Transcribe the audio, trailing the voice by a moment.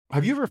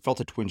Have you ever felt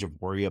a twinge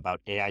of worry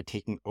about AI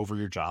taking over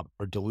your job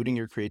or diluting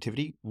your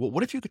creativity? Well,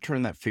 what if you could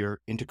turn that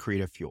fear into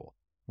creative fuel?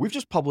 We've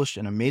just published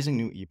an amazing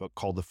new ebook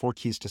called The 4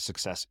 Keys to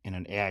Success in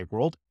an AI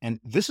World,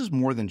 and this is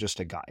more than just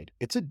a guide.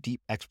 It's a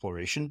deep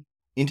exploration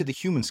into the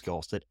human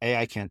skills that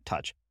AI can't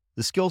touch,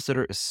 the skills that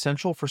are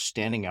essential for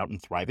standing out and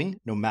thriving,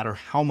 no matter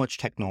how much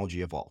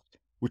technology evolves.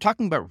 We're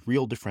talking about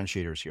real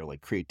differentiators here,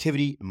 like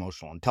creativity,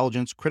 emotional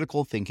intelligence,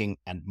 critical thinking,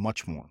 and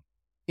much more.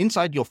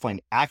 Inside, you'll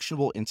find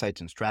actionable insights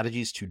and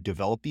strategies to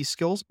develop these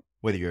skills,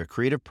 whether you're a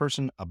creative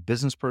person, a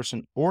business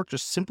person, or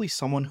just simply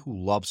someone who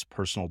loves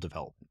personal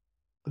development.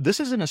 This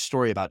isn't a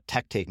story about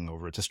tech taking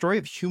over. It's a story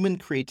of human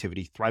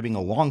creativity thriving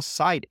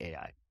alongside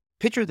AI.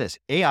 Picture this,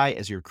 AI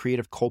as your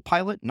creative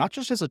co-pilot, not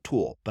just as a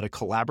tool, but a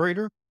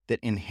collaborator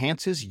that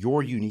enhances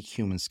your unique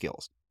human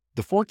skills.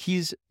 The 4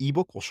 Keys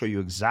ebook will show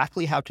you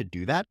exactly how to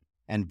do that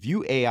and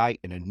view AI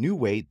in a new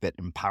way that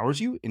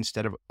empowers you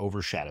instead of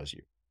overshadows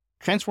you.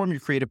 Transform your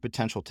creative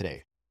potential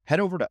today. Head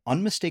over to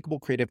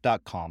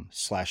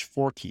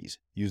unmistakablecreative.com/4keys.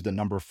 Use the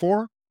number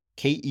 4,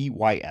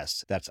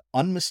 KEYS. That's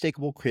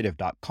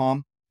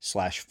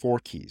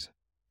unmistakablecreative.com/4keys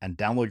and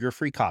download your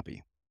free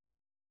copy.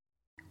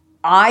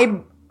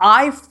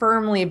 I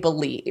firmly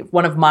believe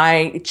one of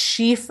my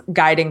chief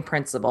guiding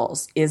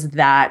principles is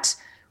that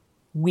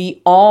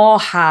we all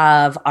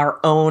have our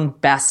own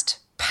best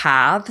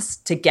paths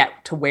to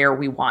get to where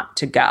we want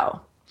to go.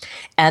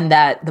 And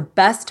that the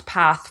best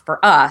path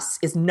for us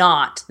is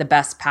not the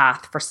best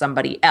path for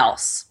somebody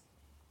else.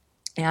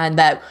 And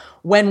that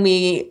when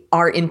we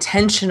are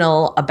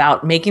intentional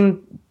about making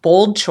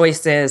bold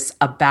choices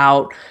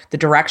about the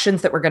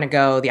directions that we're going to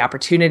go, the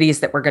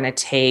opportunities that we're going to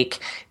take,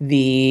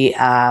 the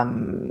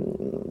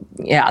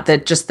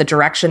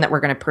direction that we're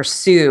going to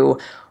pursue,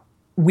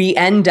 we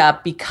end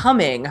up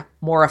becoming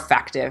more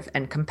effective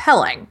and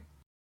compelling.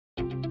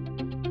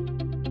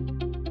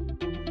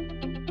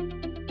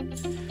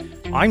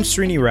 I'm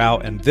Srini Rao,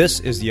 and this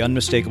is the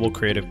Unmistakable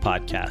Creative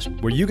Podcast,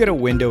 where you get a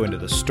window into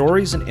the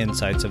stories and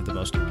insights of the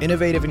most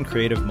innovative and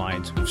creative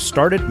minds who've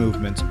started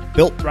movements,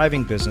 built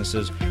thriving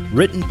businesses,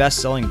 written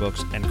best-selling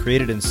books, and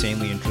created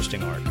insanely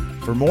interesting art.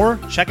 For more,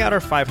 check out our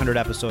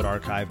 500-episode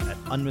archive at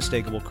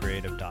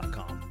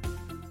unmistakablecreative.com.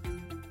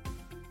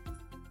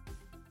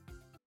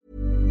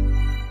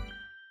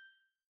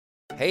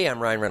 Hey, I'm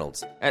Ryan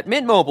Reynolds. At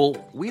Mint Mobile,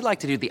 we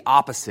like to do the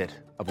opposite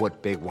of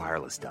what Big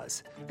Wireless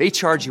does. They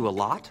charge you a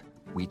lot.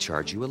 We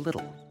charge you a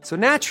little. So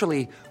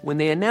naturally, when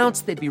they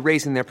announced they'd be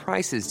raising their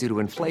prices due to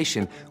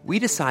inflation, we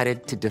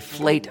decided to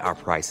deflate our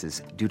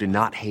prices due to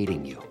not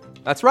hating you.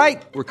 That's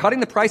right. We're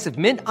cutting the price of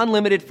Mint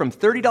Unlimited from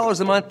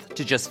 $30 a month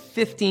to just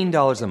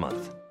 $15 a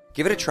month.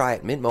 Give it a try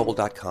at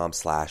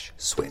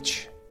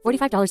mintmobile.com/switch.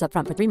 $45 up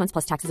front for 3 months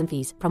plus taxes and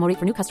fees. Promo rate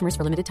for new customers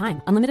for limited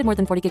time. Unlimited more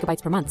than 40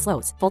 gigabytes per month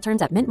slows. Full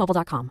terms at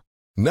mintmobile.com.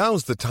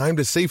 Now's the time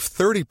to save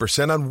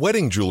 30% on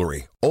wedding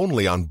jewelry,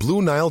 only on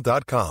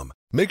BlueNile.com.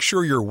 Make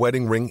sure your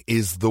wedding ring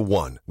is the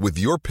one with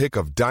your pick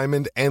of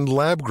diamond and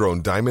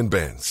lab-grown diamond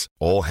bands,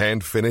 all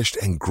hand-finished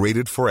and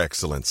graded for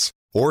excellence.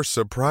 Or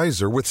surprise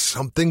her with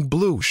something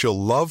blue she'll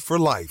love for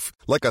life,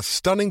 like a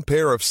stunning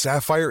pair of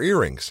sapphire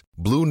earrings.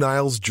 Blue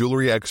Nile's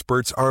jewelry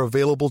experts are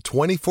available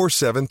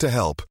 24/7 to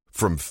help,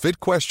 from fit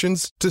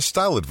questions to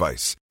style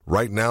advice.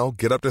 Right now,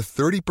 get up to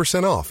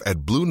 30% off at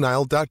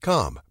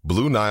BlueNile.com.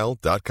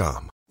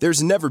 BlueNile.com.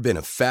 There's never been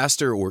a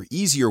faster or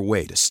easier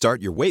way to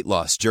start your weight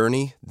loss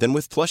journey than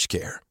with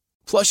PlushCare.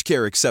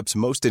 PlushCare accepts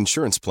most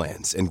insurance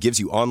plans and gives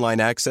you online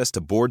access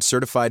to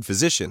board-certified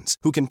physicians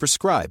who can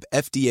prescribe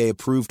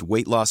FDA-approved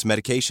weight loss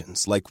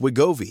medications like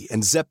Wegovy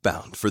and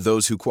Zepbound for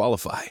those who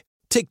qualify.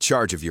 Take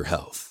charge of your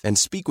health and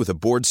speak with a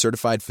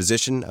board-certified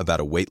physician about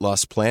a weight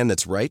loss plan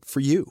that's right for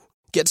you.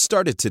 Get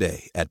started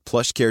today at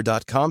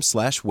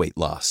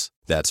plushcare.com/weightloss.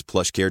 That's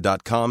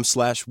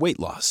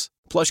plushcare.com/weightloss.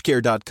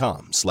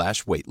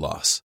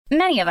 plushcare.com/weightloss.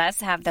 Many of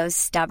us have those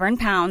stubborn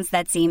pounds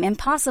that seem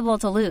impossible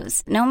to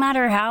lose, no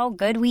matter how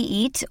good we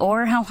eat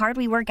or how hard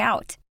we work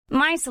out.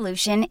 My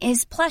solution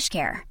is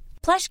PlushCare.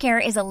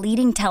 PlushCare is a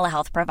leading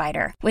telehealth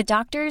provider with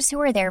doctors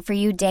who are there for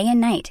you day and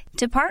night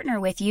to partner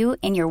with you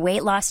in your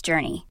weight loss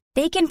journey.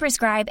 They can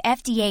prescribe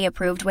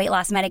FDA-approved weight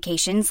loss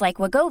medications like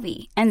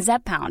Wegovy and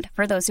Zepbound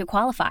for those who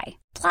qualify.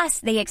 Plus,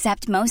 they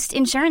accept most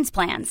insurance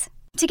plans.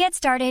 To get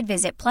started,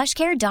 visit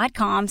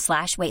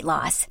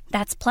plushcare.com/weightloss.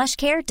 That's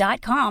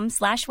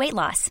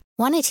plushcare.com/weightloss.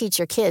 Want to teach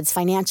your kids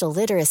financial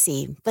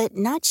literacy, but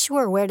not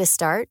sure where to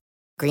start?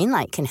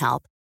 Greenlight can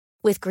help.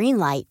 With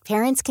Greenlight,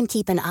 parents can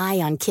keep an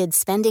eye on kids'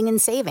 spending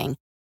and saving,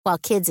 while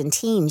kids and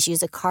teens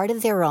use a card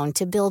of their own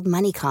to build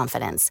money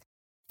confidence.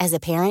 As a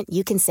parent,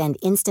 you can send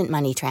instant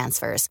money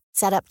transfers,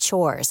 set up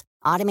chores,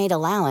 automate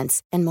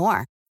allowance, and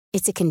more.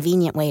 It's a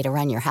convenient way to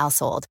run your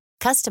household,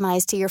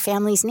 customized to your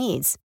family's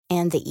needs,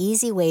 and the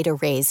easy way to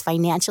raise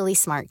financially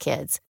smart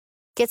kids.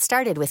 Get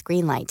started with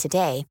Greenlight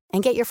today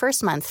and get your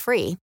first month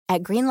free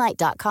at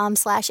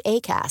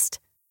greenlight.com/ACAST.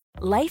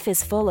 Life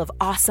is full of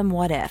awesome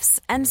what-ifs,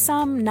 and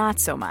some not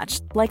so much,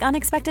 like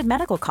unexpected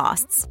medical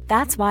costs.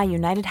 That's why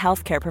United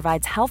Healthcare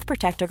provides Health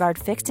Protector Guard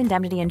fixed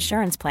indemnity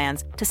insurance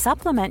plans to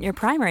supplement your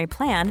primary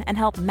plan and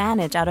help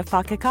manage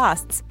out-of-pocket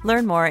costs.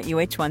 Learn more at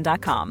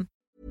uh1.com.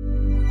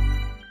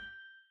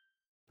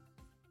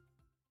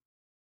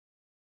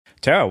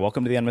 Tara,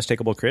 welcome to the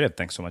Unmistakable Creative.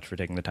 Thanks so much for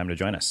taking the time to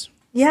join us.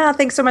 Yeah,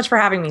 thanks so much for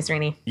having me,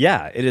 Srini.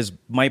 Yeah, it is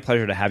my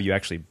pleasure to have you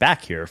actually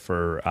back here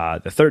for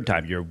the third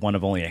time. You're one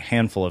of only a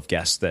handful of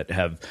guests that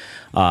have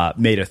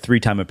made a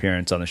 3-time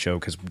appearance on the show,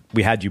 because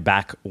we had you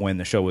back when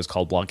the show was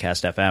called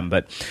Blogcast FM.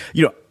 But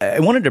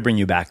I wanted to bring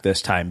you back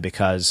this time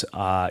because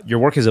your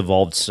work has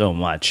evolved so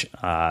much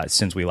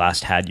since we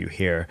last had you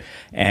here,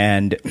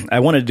 and I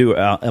want to do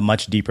a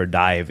much deeper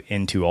dive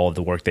into all of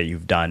the work that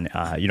you've done.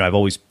 I've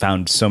always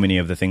found so many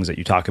of the things that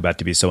you talk about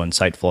to be so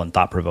insightful and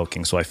thought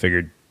provoking. So I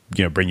figured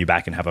bring you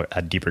back and have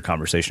a deeper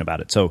conversation about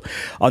it. So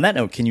on that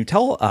note, can you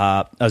tell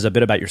us a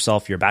bit about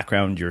yourself, your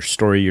background, your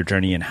story, your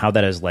journey, and how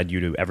that has led you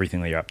to everything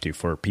that you're up to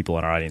for people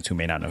in our audience who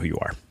may not know who you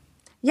are?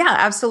 Yeah,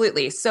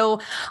 absolutely. So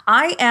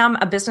I am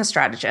a business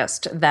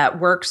strategist that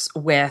works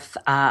with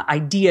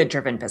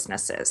idea-driven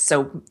businesses.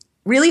 So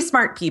really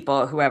smart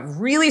people who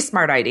have really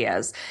smart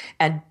ideas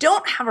and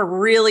don't have a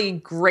really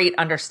great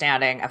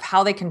understanding of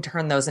how they can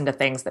turn those into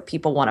things that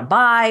people want to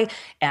buy,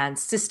 and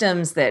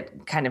systems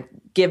that kind of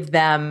give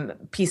them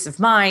peace of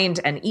mind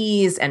and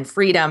ease and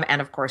freedom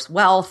and, of course,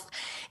 wealth.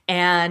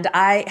 And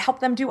I help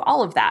them do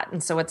all of that.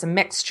 And so it's a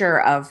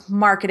mixture of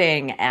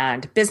marketing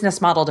and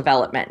business model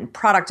development and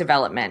product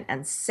development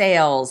and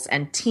sales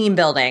and team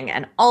building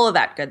and all of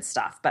that good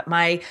stuff. But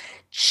my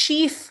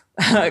chief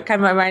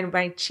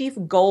my chief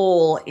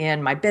goal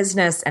in my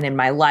business and in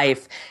my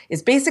life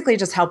is basically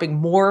just helping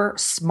more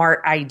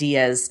smart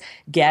ideas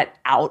get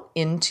out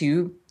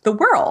into the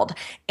world,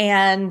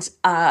 and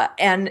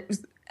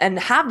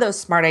have those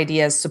smart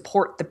ideas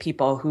support the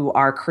people who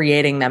are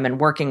creating them and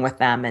working with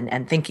them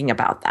and thinking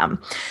about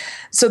them.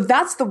 So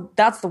that's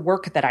the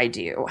work that I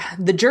do.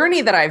 The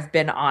journey that I've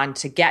been on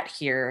to get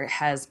here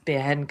has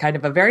been kind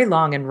of a very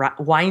long and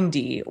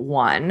windy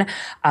one.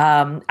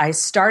 I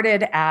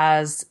started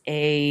as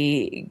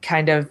a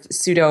kind of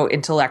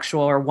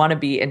pseudo-intellectual or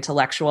wannabe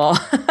intellectual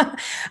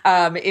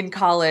in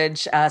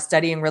college,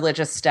 studying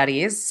religious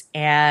studies,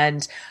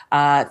 and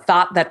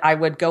thought that I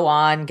would go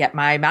on, get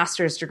my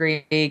master's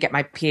degree, get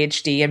my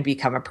PhD, and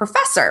become a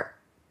professor.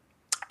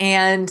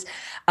 And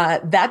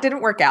that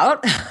didn't work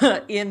out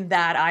in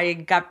that I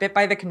got bit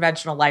by the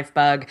conventional life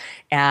bug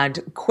and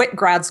quit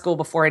grad school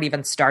before it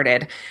even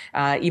started,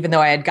 even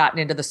though I had gotten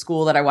into the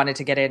school that I wanted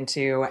to get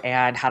into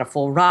and had a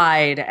full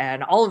ride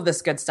and all of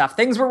this good stuff.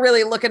 Things were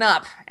really looking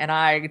up, and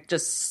I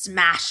just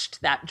smashed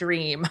that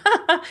dream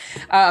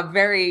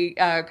very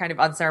kind of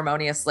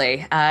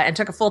unceremoniously, and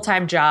took a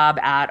full-time job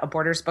at a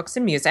Borders Books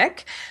and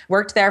Music.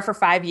 Worked there for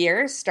 5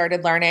 years,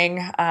 started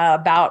learning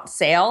about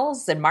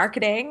sales and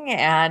marketing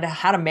and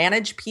how to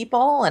manage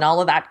people and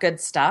all of that good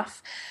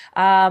stuff.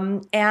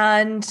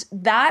 And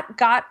that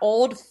got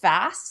old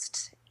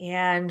fast.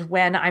 And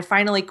when I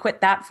finally quit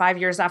that 5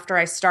 years after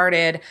I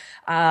started,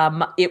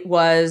 it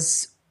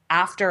was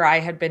after I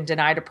had been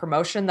denied a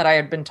promotion that I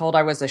had been told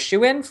I was a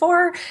shoo-in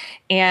for.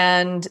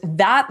 And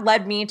that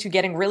led me to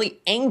getting really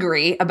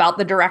angry about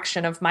the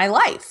direction of my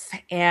life.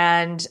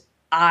 And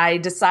I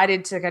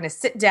decided to kind of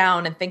sit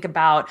down and think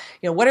about,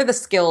 what are the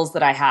skills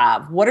that I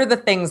have? What are the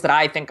things that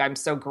I think I'm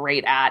so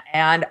great at?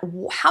 And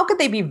how could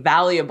they be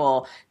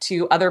valuable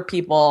to other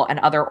people and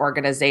other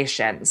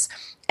organizations?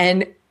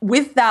 And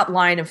with that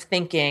line of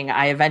thinking,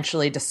 I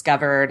eventually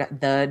discovered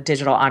the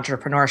digital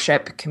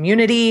entrepreneurship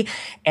community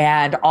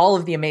and all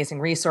of the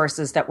amazing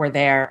resources that were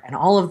there, and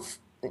all of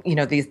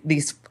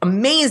these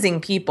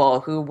amazing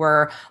people who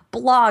were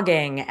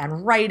blogging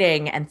and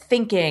writing and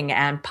thinking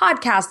and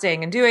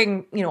podcasting and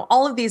doing,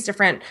 all of these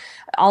different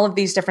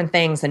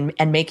things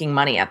and making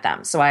money at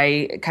them. So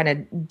I kind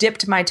of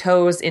dipped my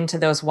toes into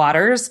those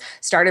waters,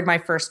 started my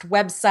first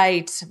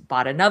website,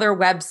 bought another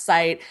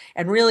website,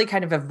 and really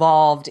kind of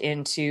evolved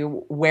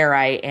into where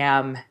I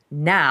am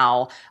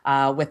now,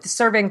 with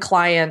serving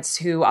clients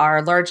who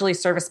are largely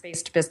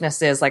service-based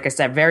businesses, like I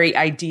said, very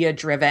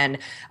idea-driven,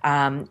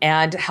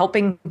 and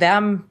helping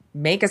them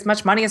make as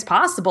much money as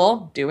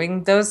possible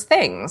doing those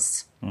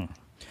things.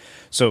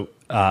 So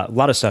a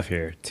lot of stuff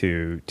here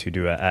to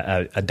do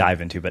a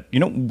dive into. But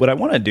what I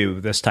want to do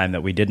this time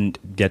that we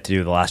didn't get to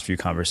do the last few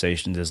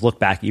conversations is look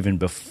back even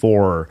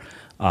before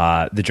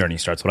the journey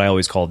starts. What I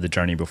always call the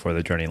journey before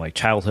the journey, like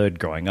childhood,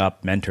 growing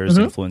up, mentors,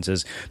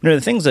 influences.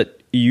 The things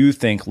that you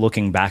think,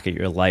 looking back at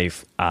your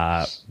life,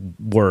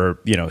 were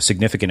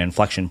significant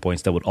inflection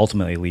points that would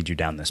ultimately lead you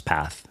down this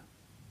path.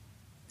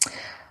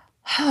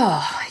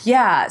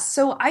 Yeah.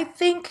 So I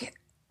think,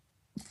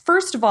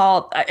 first of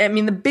all,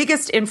 the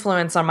biggest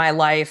influence on my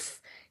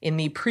life in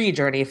the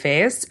pre-journey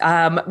phase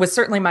was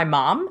certainly my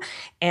mom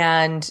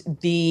and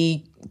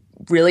the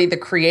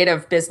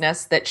creative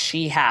business that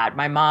she had.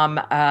 My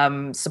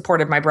mom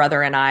supported my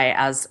brother and I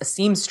as a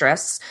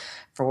seamstress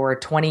for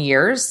 20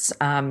 years.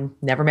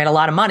 Never made a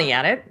lot of money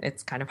at it.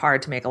 It's kind of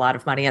hard to make a lot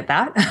of money at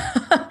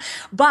that.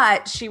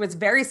 But she was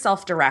very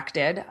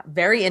self-directed,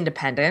 very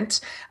independent.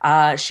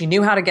 She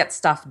knew how to get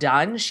stuff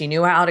done. She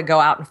knew how to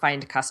go out and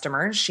find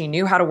customers. She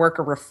knew how to work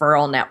a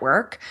referral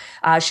network.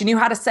 She knew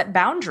how to set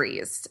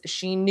boundaries.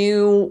 She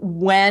knew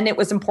when it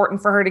was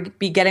important for her to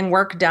be getting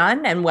work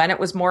done and when it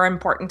was more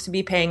important to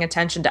be paying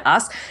attention to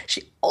us.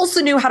 She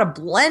also knew how to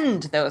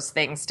blend those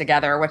things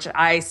together, which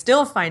I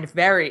still find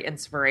very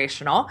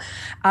inspirational.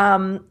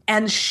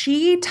 And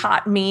she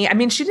taught me, I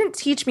mean, she didn't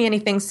teach me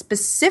anything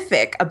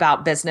specific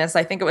about business.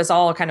 I think it was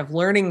all kind of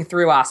learning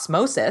through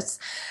osmosis.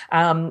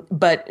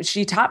 But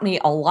she taught me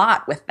a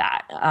lot with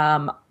that.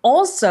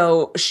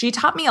 Also, she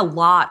taught me a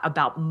lot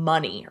about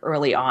money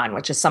early on,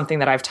 which is something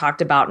that I've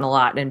talked about and a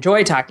lot and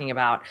enjoy talking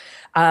about.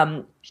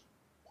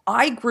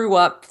 I grew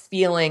up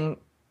feeling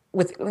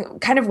with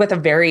a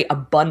very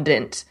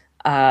abundant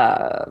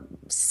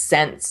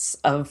sense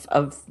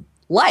of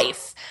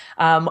life.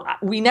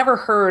 We never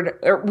heard,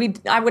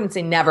 I wouldn't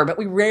say never, but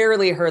we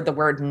rarely heard the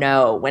word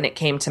no when it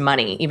came to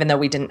money, even though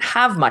we didn't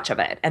have much of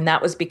it. And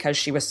that was because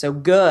she was so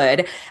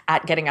good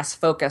at getting us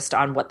focused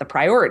on what the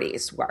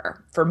priorities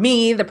were. For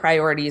me, the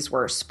priorities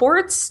were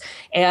sports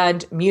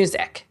and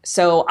music.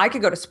 So I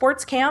could go to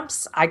sports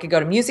camps, I could go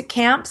to music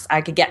camps,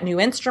 I could get new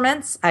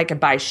instruments, I could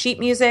buy sheet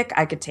music,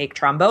 I could take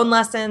trombone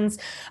lessons,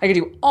 I could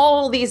do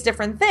all these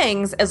different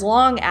things as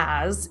long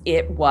as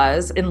it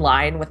was in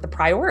line with the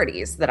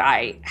priorities that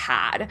I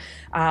had.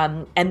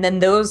 And then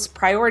those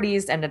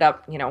priorities ended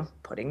up,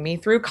 putting me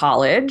through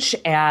college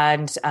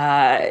and,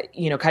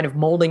 kind of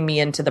molding me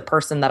into the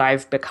person that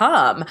I've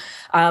become.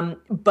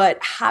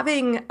 But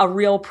having a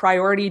real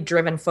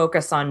priority-driven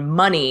focus on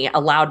money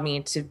allowed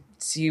me to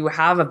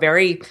have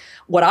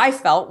what I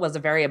felt was a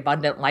very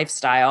abundant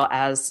lifestyle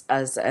as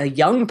a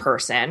young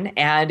person.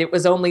 And it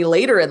was only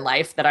later in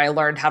life that I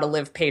learned how to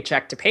live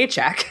paycheck to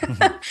paycheck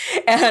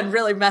and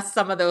really mess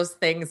some of those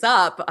things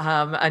up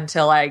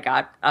until I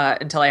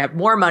had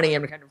more money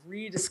and kind of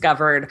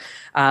rediscovered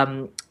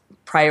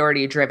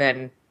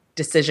priority-driven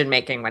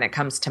decision-making when it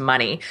comes to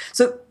money.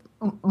 So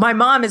my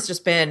mom has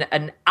just been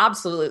an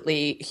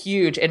absolutely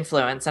huge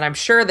influence, and I'm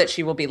sure that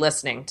she will be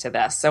listening to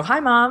this. So hi,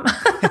 Mom.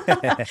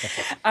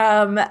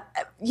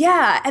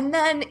 Yeah. And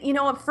then,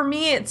 for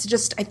me, it's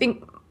just, I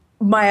think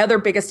my other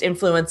biggest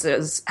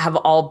influences have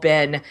all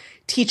been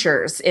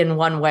teachers in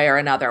one way or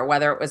another,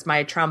 whether it was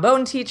my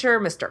trombone teacher,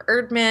 Mr.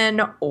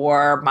 Erdman,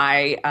 or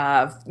my,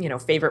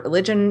 favorite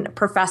religion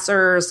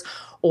professors,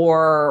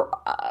 or,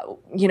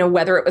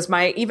 whether it was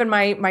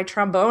my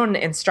trombone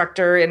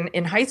instructor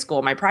in high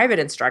school, my private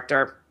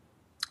instructor.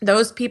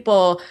 Those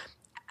people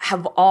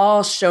have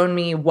all shown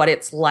me what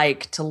it's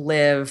like to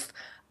live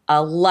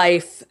a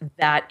life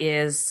that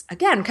is,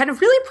 again, kind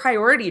of really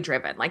priority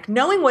driven, like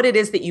knowing what it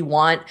is that you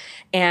want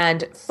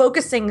and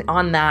focusing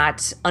on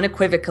that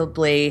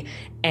unequivocally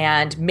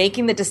and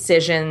making the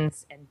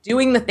decisions and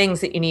doing the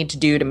things that you need to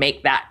do to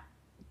make that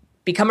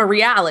become a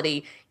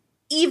reality,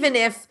 even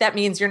if that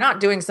means you're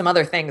not doing some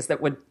other things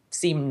that would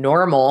seem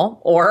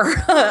normal or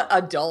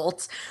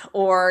adult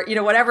or,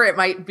 whatever it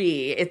might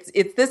be. It's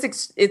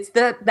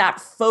that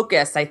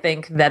focus, I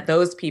think, that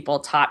those people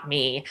taught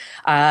me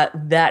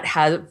that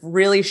have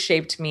really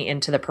shaped me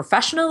into the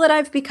professional that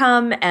I've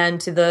become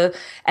and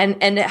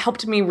and it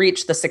helped me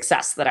reach the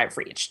success that I've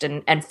reached.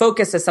 And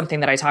focus is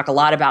something that I talk a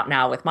lot about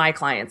now with my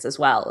clients as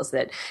well, is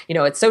that,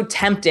 it's so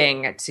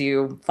tempting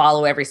to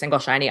follow every single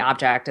shiny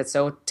object. It's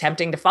so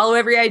tempting to follow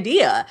every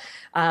idea.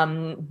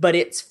 But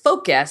it's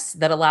focus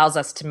that allows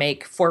us to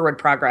make forward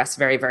progress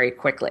very, very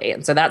quickly.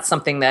 And so that's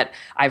something that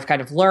I've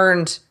kind of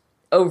learned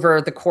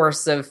over the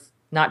course of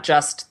not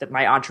just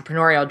my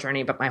entrepreneurial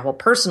journey, but my whole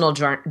personal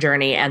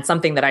journey, and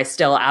something that I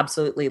still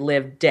absolutely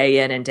live day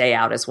in and day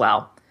out as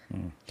well.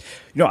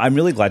 I'm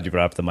really glad you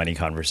brought up the money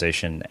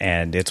conversation,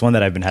 and it's one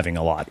that I've been having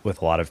a lot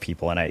with a lot of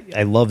people. And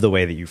I love the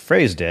way that you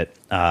phrased it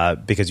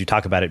because you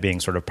talk about it being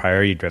sort of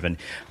priority driven.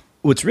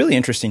 What's really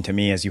interesting to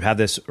me is you have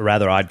this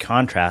rather odd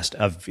contrast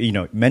of,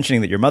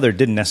 mentioning that your mother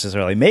didn't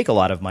necessarily make a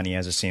lot of money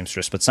as a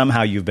seamstress, but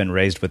somehow you've been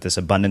raised with this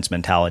abundance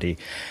mentality.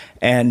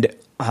 And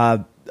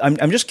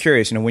I'm just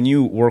curious, when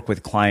you work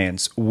with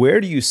clients,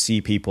 where do you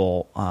see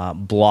people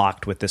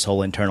blocked with this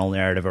whole internal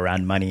narrative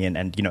around money,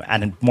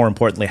 and more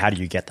importantly, how do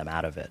you get them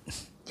out of it?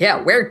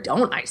 Yeah, where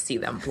don't I see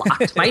them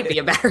blocked might be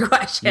a better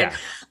question.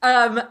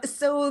 Yeah.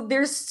 So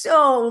there's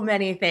so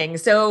many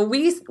things. So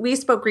we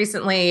spoke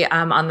recently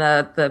on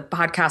the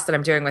podcast that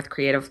I'm doing with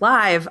Creative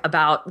Live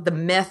about the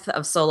myth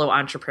of solo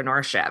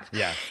entrepreneurship.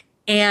 Yeah.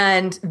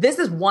 And this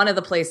is one of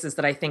the places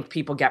that I think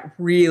people get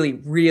really,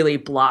 really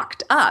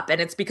blocked up.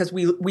 And it's because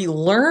we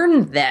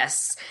learn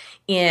this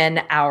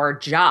in our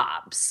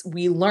jobs.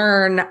 We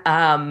learn,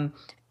 kind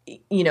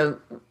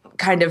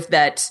of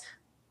that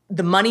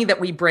the money that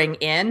we bring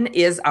in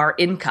is our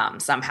income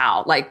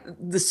somehow. Like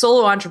the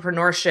solo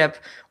entrepreneurship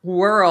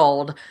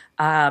world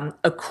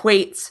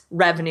equates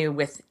revenue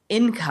with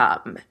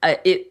income.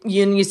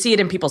 You see it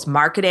in people's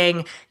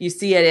marketing. You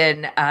see it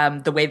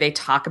in the way they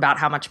talk about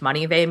how much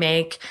money they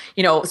make.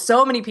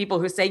 So many people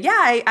who say,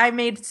 yeah, I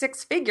made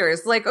 6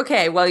 figures. Like,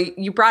 okay, well,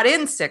 you brought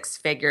in 6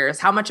 figures.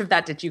 How much of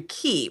that did you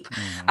keep?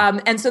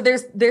 And so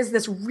there's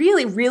this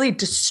really, really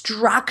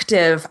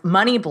destructive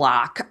money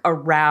block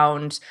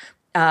around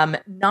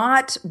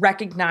not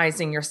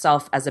recognizing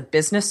yourself as a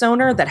business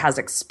owner that has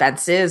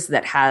expenses,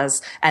 that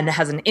has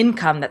an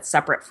income that's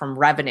separate from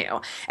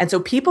revenue. And so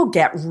people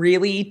get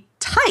really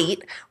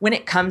tight when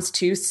it comes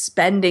to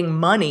spending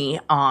money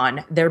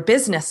on their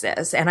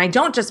businesses. And I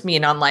don't just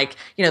mean on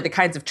the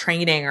kinds of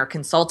training or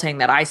consulting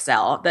that I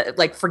sell,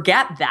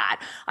 forget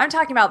that. I'm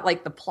talking about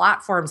the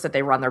platforms that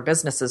they run their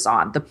businesses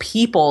on, the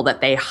people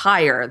that they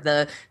hire,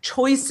 the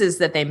choices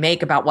that they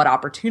make about what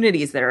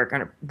opportunities they're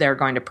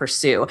going to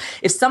pursue.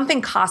 If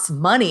something costs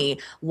money,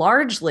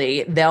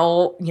 largely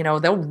they'll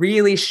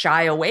really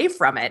shy away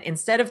from it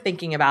instead of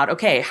thinking about,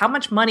 okay, how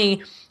much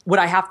money would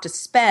I have to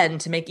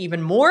spend to make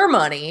even more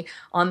money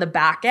on the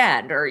back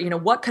end? Or,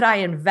 what could I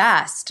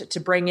invest to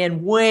bring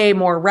in way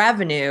more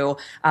revenue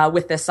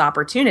with this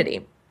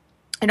opportunity?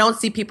 I don't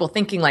see people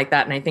thinking like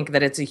that, and I think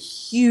that it's a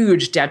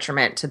huge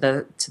detriment to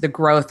the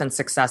growth and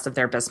success of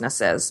their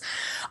businesses.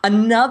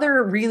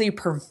 Another really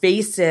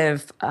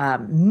pervasive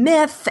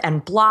myth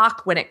and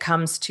block when it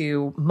comes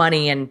to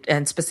money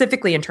and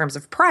specifically in terms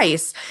of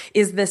price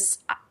is this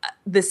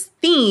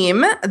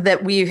theme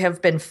that we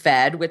have been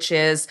fed, which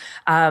is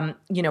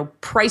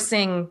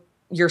pricing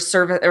your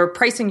service or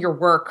pricing your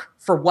work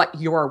for what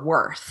you're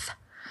worth.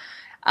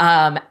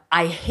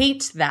 I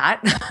hate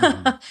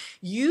that.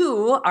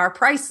 You are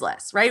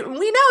priceless, right?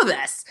 We know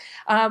this.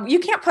 You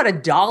can't put a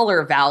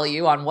dollar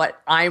value on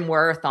what I'm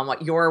worth, on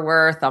what you're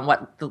worth, on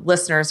what the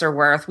listeners are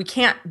worth. We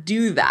can't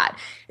do that.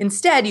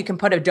 Instead, you can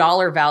put a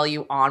dollar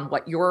value on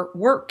what your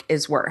work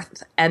is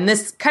worth. And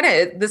this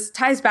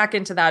ties back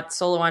into that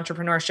solo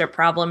entrepreneurship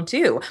problem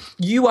too.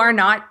 You are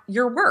not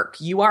your work.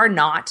 You are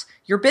not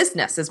your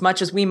business. As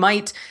much as we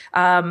might,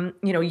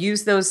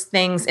 use those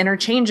things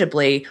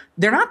interchangeably,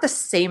 they're not the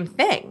same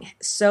thing.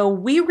 So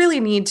we really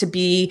need to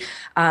be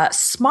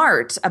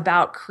smart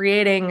about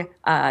creating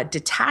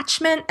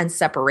detachment and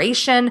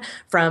separation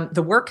from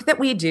the work that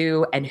we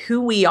do and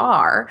who we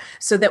are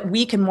so that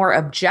we can more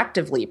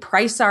objectively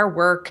price our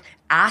work,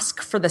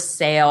 ask for the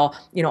sale,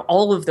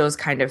 all of those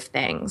kind of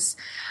things.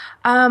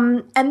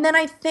 And then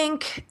I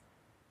think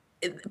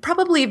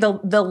probably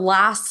the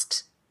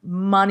last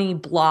money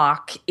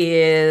block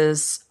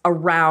is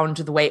around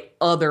the way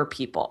other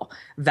people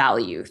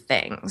value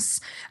things.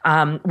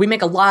 We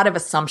make a lot of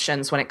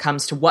assumptions when it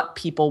comes to what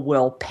people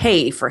will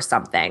pay for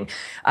something.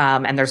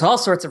 And there's all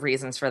sorts of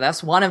reasons for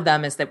this. One of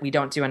them is that we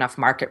don't do enough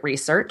market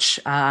research,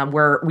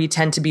 where we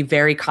tend to be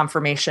very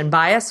confirmation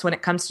biased when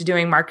it comes to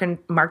doing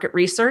market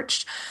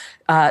research.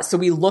 So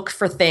we look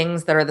for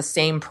things that are the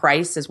same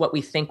price as what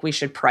we think we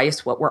should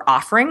price what we're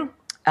offering.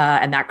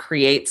 And that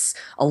creates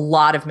a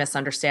lot of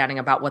misunderstanding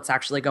about what's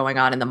actually going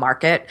on in the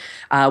market.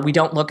 We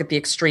don't look at the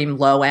extreme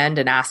low end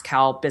and ask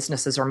how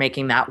businesses are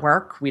making that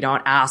work. We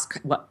don't ask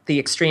what the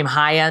extreme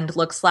high end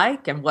looks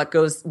like and what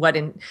goes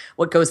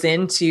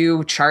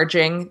into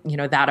charging,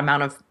 that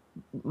amount of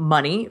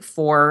money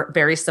for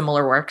very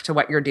similar work to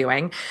what you're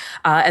doing.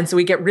 And so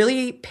we get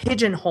really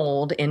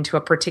pigeonholed into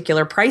a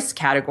particular price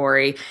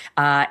category,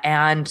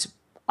 and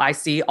I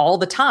see all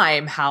the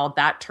time how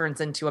that turns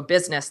into a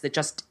business that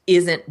just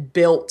isn't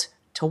built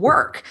to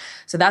work.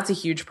 So that's a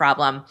huge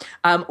problem.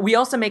 We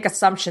also make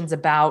assumptions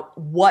about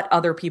what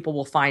other people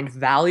will find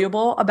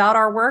valuable about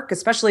our work,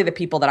 especially the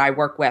people that I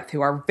work with who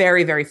are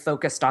very, very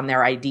focused on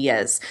their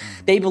ideas.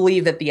 They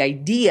believe that the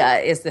idea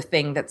is the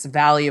thing that's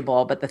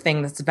valuable, but the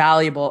thing that's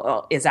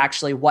valuable is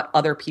actually what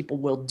other people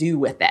will do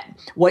with it.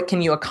 What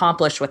can you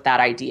accomplish with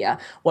that idea?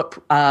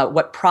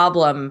 What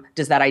problem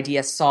does that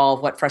idea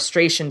solve? What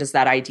frustration does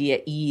that idea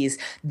ease?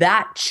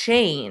 That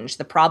change,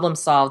 the problem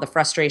solved, the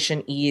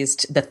frustration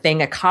eased, the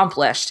thing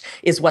accomplished,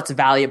 is what's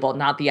valuable,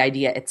 not the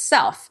idea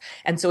itself.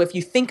 And so if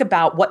you think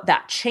about what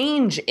that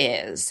change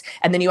is,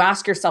 and then you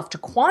ask yourself to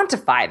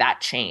quantify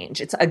that change,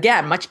 it's,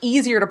 again, much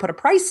easier to put a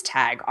price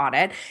tag on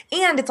it,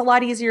 and it's a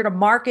lot easier to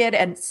market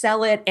and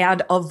sell it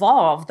and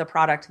evolve the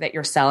product that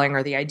you're selling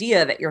or the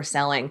idea that you're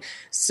selling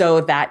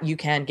so that you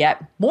can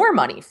get more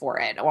money for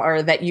it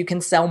or that you can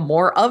sell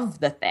more of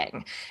the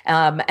thing.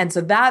 And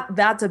so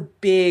that's a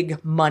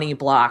big money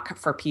block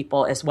for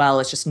people as well.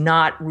 It's just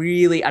not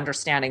really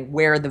understanding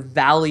where the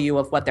value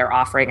of what they're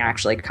offering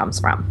actually comes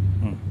from.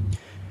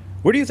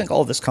 Where do you think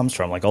all of this comes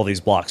from? Like all these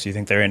blocks, do you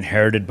think they're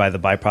inherited by the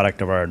byproduct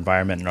of our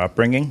environment and our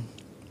upbringing?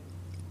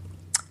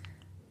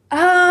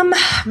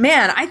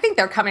 Man, I think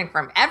they're coming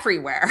from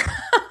everywhere.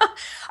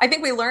 I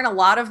think we learn a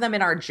lot of them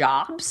in our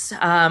jobs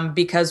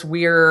because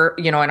we're,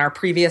 in our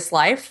previous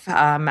life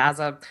as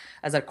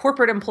a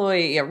corporate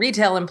employee, a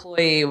retail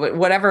employee,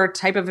 whatever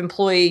type of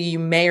employee you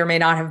may or may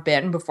not have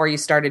been before you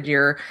started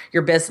your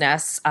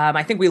business.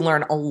 I think we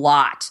learn a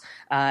lot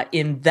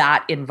in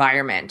that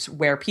environment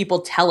where people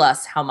tell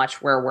us how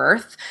much we're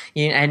worth.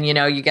 And,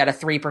 you get a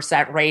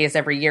 3% raise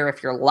every year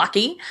if you're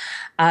lucky.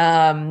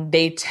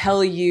 They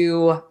tell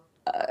you,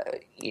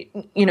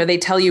 they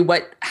tell you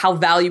how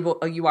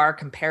valuable you are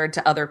compared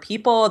to other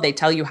people. They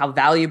tell you how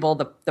valuable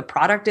the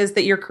product is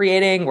that you're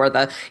creating or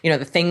the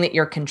thing that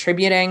you're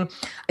contributing.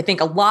 I think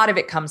a lot of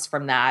it comes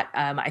from that.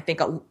 I think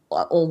a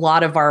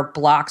lot of our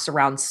blocks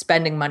around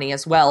spending money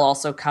as well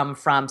also come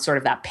from sort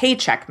of that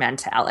paycheck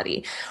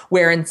mentality,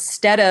 where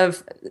instead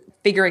of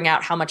figuring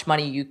out how much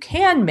money you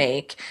can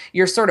make,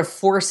 you're sort of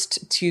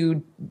forced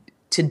to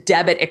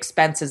debit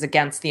expenses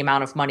against the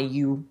amount of money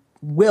you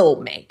will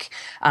make.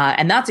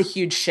 And that's a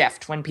huge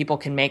shift when people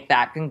can make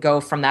that and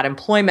go from that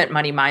employment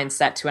money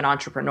mindset to an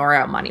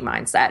entrepreneurial money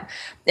mindset.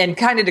 And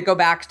kind of to go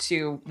back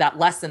to that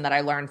lesson that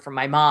I learned from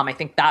my mom, I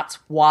think that's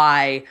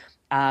why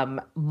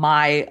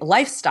my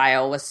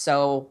lifestyle was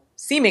so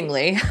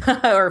seemingly,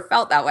 or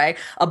felt that way,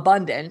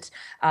 abundant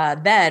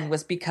then,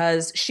 was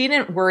because she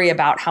didn't worry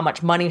about how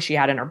much money she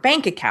had in her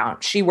bank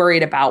account. She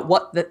worried about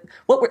what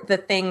were the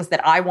things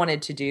that I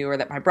wanted to do or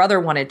that my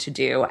brother wanted to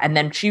do, and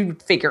then she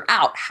would figure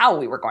out how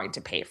we were going to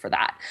pay for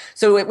that.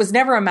 So it was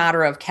never a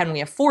matter of can we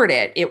afford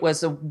it? It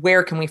was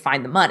where can we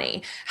find the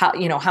money? How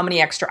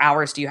many extra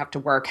hours do you have to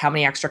work? How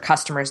many extra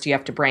customers do you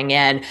have to bring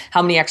in?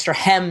 How many extra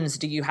hems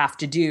do you have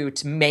to do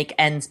to make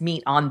ends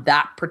meet on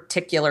that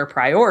particular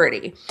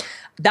priority?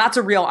 That's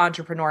a real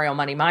entrepreneurial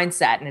money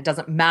mindset. And it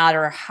doesn't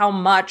matter how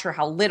much or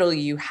how little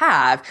you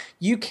have,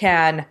 you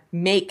can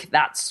make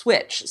that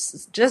switch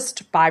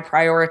just by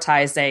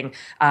prioritizing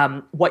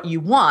what you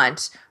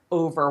want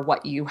over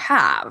what you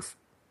have.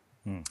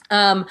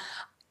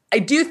 I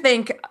do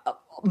think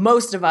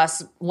most of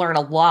us learn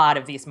a lot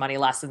of these money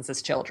lessons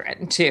as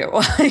children too,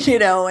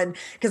 and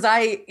because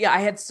I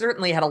had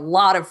certainly had a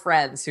lot of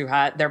friends who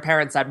had their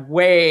parents had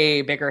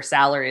way bigger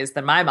salaries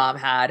than my mom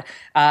had,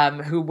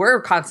 who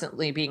were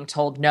constantly being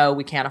told, no,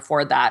 we can't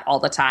afford that all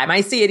the time. I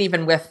see it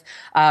even with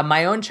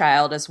my own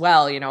child as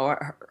well.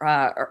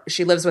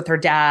 She lives with her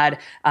dad,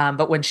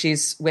 but when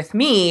she's with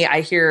me,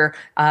 I hear,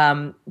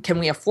 can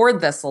we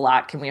afford this a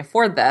lot? Can we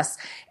afford this?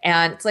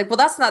 And it's like, well,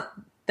 that's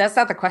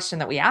not the question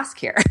that we ask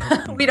here.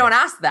 We don't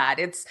ask that.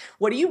 It's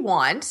what do you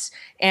want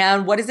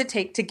and what does it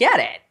take to get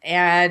it?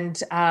 And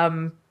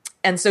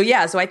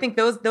so I think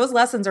those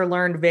lessons are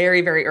learned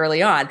very, very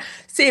early on.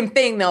 Same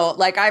thing though,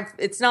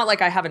 it's not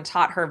like I haven't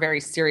taught her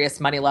very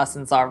serious money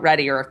lessons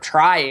already, or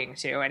trying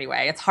to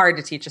anyway. It's hard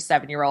to teach a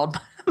 7-year-old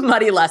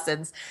money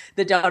lessons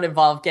that don't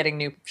involve getting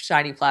new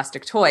shiny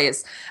plastic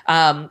toys.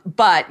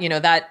 But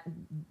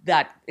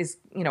that is,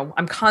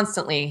 I'm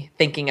constantly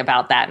thinking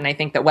about that. And I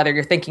think that whether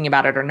you're thinking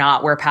about it or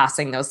not, we're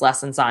passing those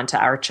lessons on to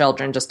our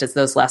children, just as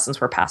those lessons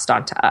were passed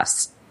on to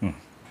us.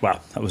 Wow,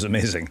 that was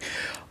amazing.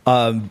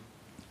 One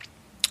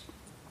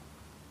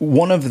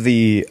of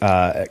the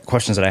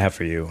questions that I have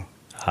for you,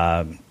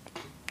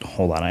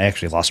 hold on, I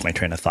actually lost my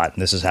train of thought,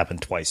 and this has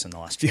happened twice in the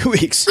last few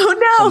weeks. Oh,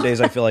 no. Some days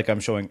I feel like I'm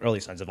showing early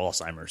signs of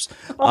Alzheimer's.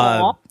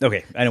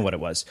 Okay, I know what it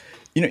was.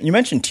 You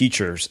mentioned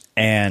teachers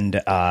and,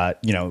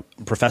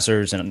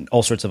 professors and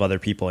all sorts of other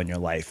people in your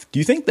life. Do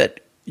you think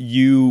that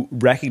you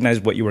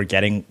recognized what you were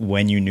getting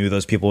when you knew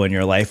those people in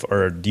your life,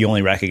 or do you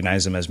only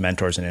recognize them as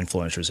mentors and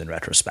influencers in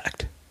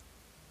retrospect?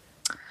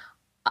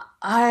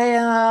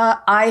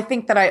 I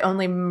think that I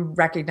only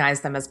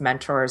recognize them as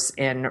mentors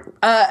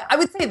I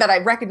would say that I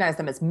recognize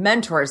them as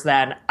mentors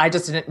then. I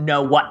just didn't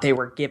know what they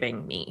were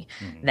giving me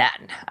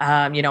then.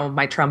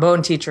 My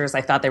trombone teachers,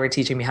 I thought they were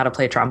teaching me how to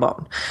play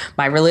trombone.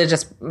 My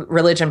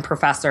religion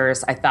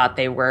professors, I thought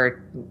they were,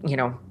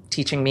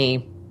 teaching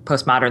me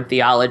postmodern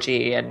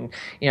theology and,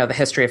 the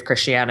history of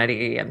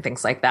Christianity and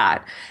things like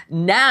that.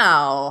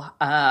 Now,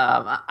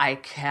 I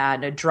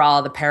can draw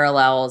the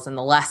parallels and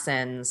the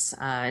lessons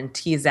and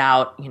tease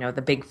out,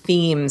 the big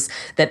themes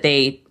that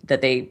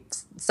they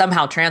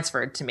somehow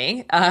transferred to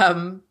me.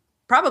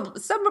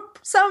 Probably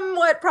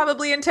somewhat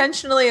probably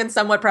intentionally and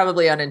somewhat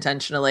probably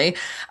unintentionally.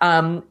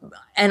 And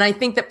I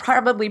think that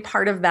probably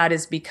part of that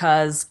is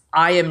because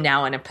I am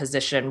now in a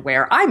position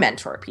where I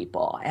mentor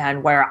people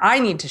and where I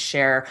need to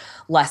share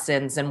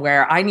lessons and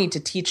where I need to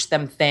teach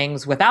them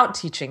things without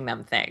teaching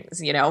them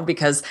things,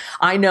 because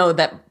I know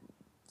that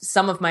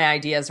some of my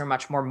ideas are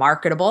much more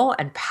marketable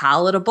and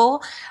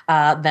palatable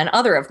than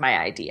other of my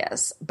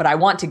ideas, but I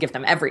want to give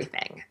them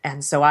everything.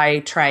 And so I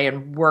try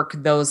and work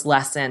those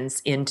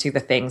lessons into the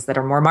things that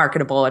are more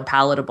marketable and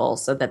palatable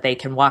so that they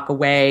can walk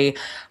away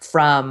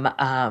from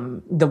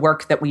the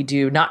work that we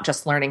do, not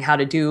just learning how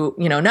to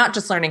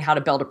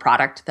build a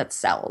product that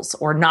sells,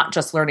 or not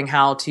just learning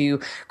how to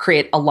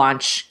create a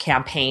launch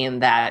campaign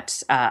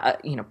that,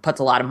 puts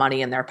a lot of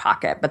money in their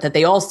pocket, but that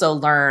they also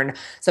learn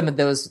some of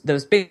those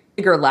big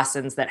bigger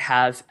lessons that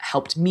have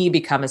helped me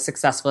become as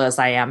successful as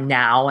I am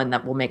now, and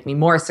that will make me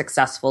more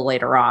successful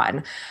later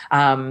on.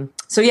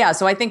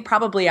 So I think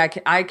probably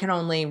I can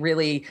only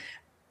really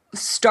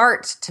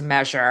start to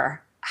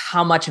measure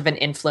how much of an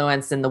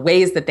influence and the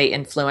ways that they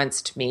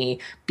influenced me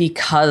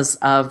because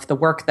of the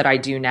work that I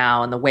do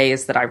now and the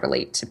ways that I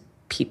relate to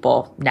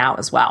people now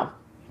as well.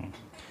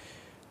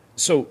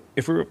 So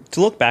if we were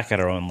to look back at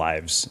our own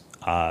lives,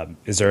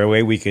 is there a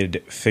way we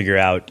could figure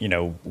out,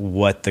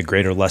 what the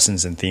greater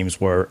lessons and themes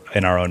were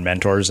in our own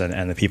mentors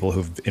and the people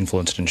who've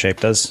influenced and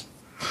shaped us?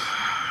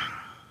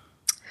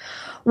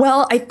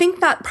 Well, I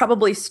think that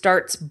probably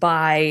starts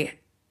by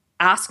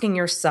asking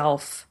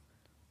yourself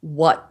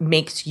what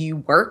makes you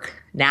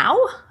work now.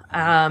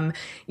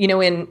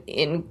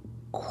 In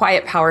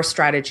Quiet Power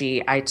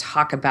Strategy, I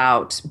talk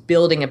about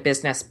building a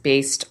business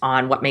based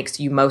on what makes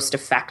you most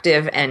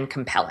effective and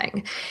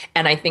compelling.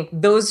 And I think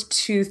those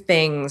two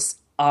things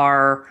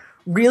are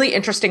really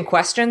interesting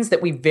questions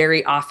that we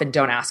very often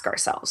don't ask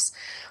ourselves.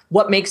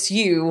 What makes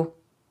you,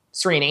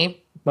 Srini,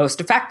 most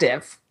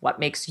effective? What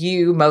makes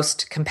you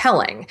most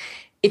compelling?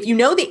 If you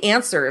know the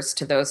answers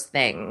to those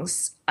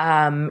things,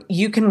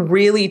 you can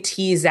really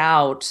tease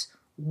out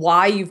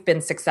why you've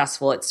been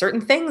successful at certain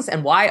things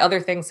and why other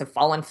things have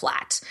fallen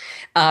flat.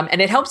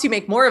 And it helps you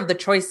make more of the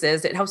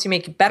choices. It helps you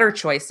make better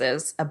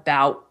choices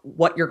about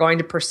what you're going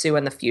to pursue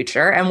in the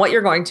future and what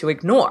you're going to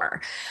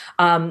ignore.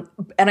 And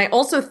I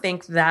also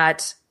think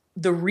that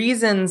the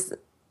reasons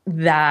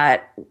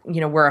that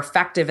we're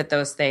effective at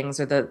those things,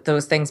 or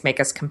those things make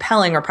us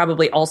compelling, are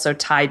probably also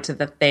tied to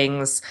the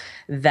things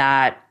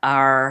that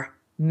our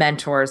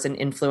mentors and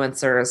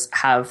influencers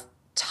have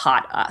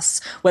taught us,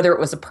 whether it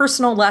was a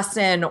personal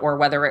lesson or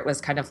whether it was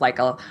kind of like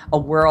a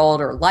world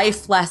or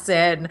life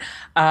lesson.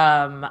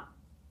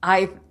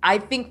 I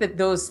think that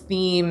those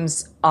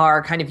themes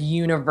are kind of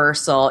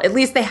universal. At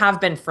least they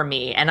have been for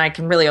me, and I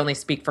can really only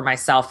speak for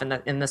myself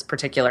in this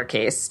particular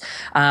case.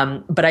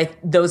 But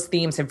those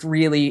themes have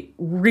really,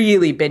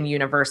 really been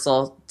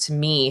universal to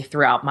me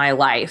throughout my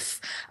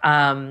life.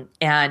 And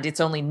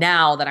it's only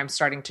now that I'm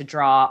starting to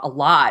draw a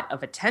lot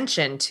of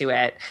attention to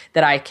it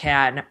that I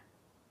can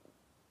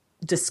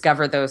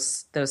discover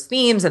those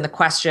themes and the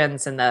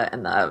questions and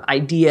the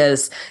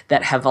ideas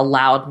that have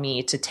allowed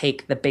me to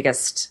take the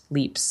biggest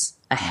leaps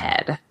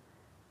ahead.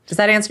 Does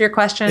that answer your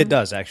question? It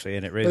does, actually,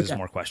 and it raises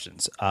more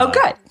questions.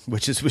 Good.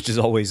 Which is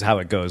always how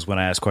it goes when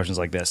I ask questions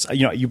like this.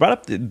 You brought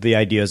up the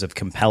ideas of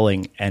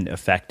compelling and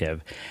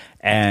effective,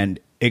 and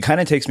it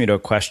kind of takes me to a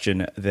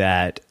question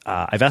that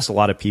I've asked a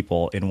lot of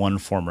people in one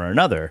form or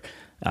another.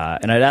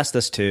 And I'd asked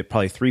this to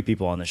probably 3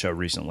 people on the show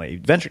recently.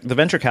 The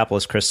venture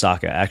capitalist Chris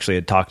Sacca actually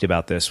had talked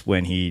about this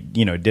when he,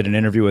 did an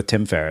interview with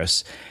Tim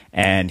Ferriss,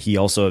 and he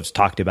also has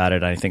talked about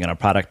it, I think, in a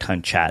Product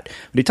Hunt chat.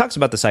 But he talks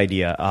about this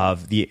idea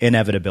of the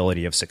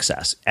inevitability of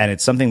success, and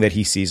it's something that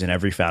he sees in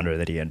every founder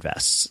that he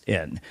invests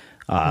in.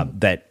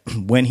 That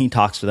when he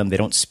talks to them, they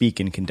don't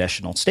speak in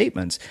conditional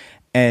statements.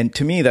 And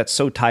to me, that's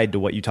so tied to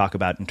what you talk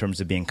about in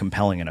terms of being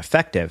compelling and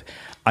effective.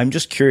 I'm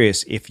just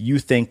curious if you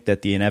think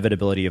that the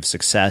inevitability of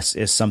success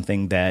is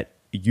something that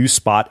you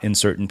spot in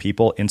certain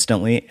people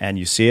instantly and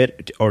you see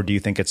it, or do you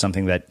think it's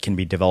something that can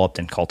be developed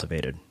and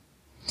cultivated?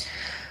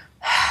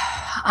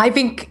 I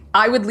think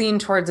I would lean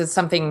towards it's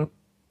something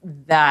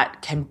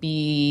that can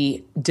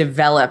be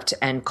developed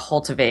and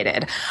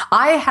cultivated.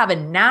 I have a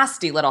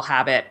nasty little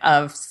habit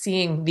of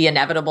seeing the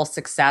inevitable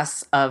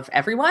success of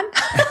everyone.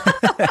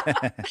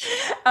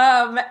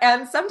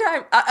 And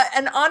sometimes,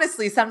 and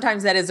honestly,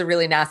 sometimes that is a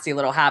really nasty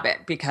little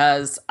habit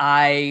because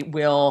I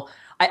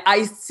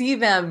see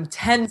them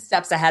 10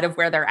 steps ahead of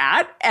where they're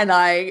at. And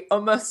I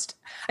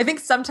think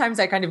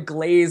sometimes I kind of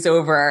glaze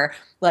over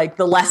like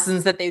the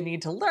lessons that they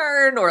need to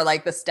learn or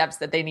like the steps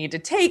that they need to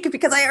take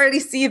because I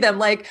already see them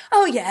like,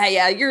 oh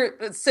yeah,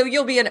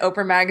 you'll be in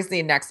Oprah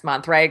magazine next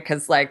month, right?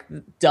 Because like,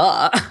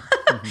 duh.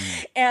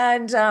 Mm-hmm.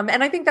 And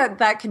I think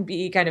that can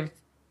be kind of,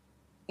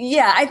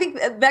 I think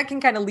that can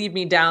kind of lead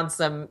me down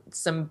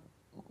some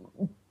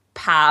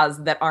paths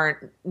that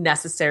aren't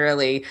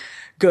necessarily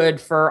good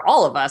for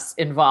all of us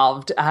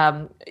involved.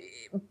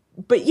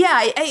 But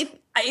yeah,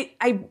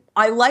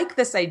 I like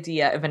this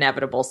idea of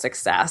inevitable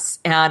success,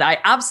 and I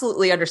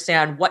absolutely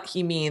understand what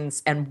he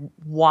means and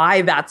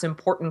why that's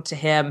important to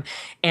him,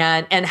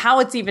 and how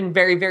it's even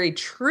very, very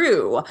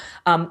true.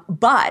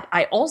 But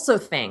I also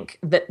think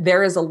that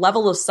there is a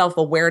level of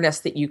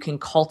self-awareness that you can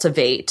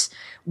cultivate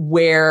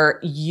where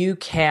you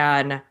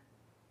can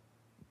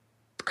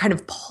kind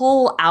of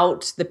pull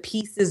out the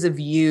pieces of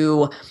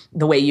you,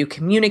 the way you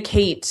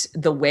communicate,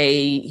 the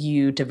way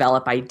you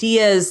develop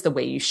ideas, the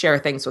way you share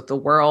things with the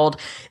world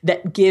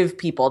that give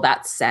people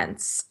that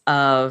sense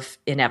of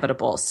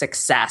inevitable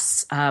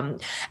success. And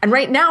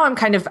right now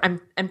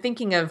I'm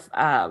thinking of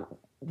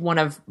one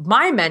of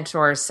my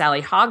mentors,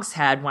 Sally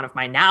Hogshead, one of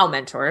my now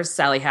mentors,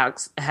 Sally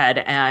Hogshead,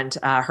 and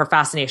her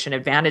Fascination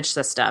Advantage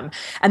system.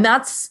 And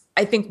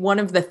I think one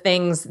of the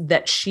things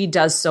that she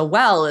does so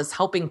well is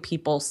helping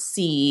people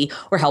see,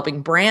 or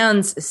helping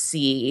brands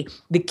see,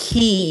 the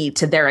key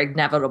to their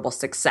inevitable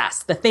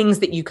success, the things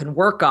that you can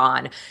work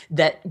on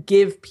that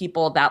give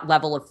people that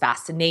level of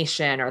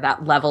fascination or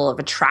that level of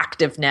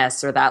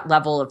attractiveness or that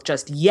level of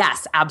just,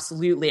 yes,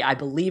 absolutely, I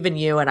believe in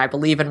you and I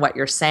believe in what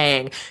you're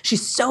saying.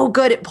 She's so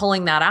good at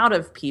pulling that out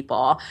of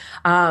people.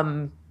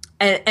 And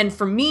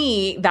for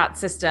me, that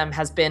system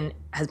has been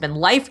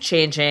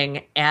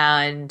life-changing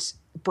and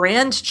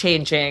brand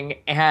changing.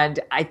 And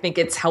I think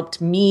it's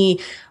helped me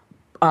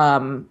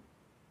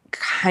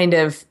kind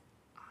of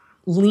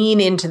lean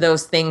into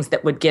those things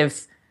that would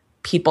give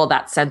people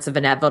that sense of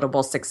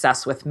inevitable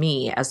success with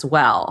me as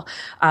well.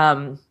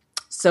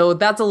 So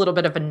that's a little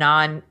bit of a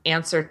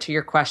non-answer to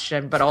your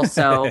question, but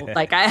also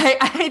like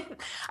I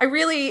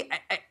really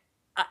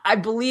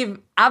believe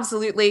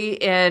absolutely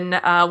in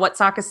what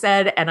Saka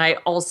said, and I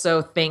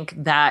also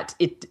think that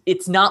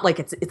it's not like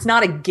it's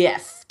not a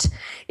gift.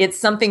 It's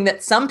something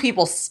that some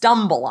people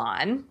stumble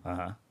on,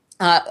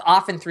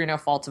 often through no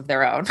fault of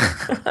their own.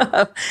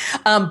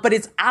 But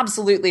it's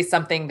absolutely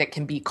something that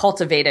can be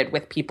cultivated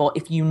with people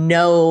if you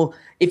know,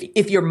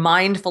 if you're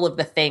mindful of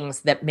the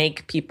things that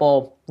make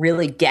people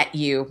really get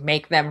you,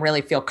 make them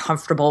really feel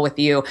comfortable with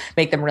you,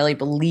 make them really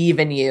believe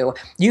in you.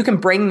 You can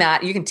bring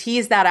that, you can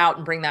tease that out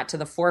and bring that to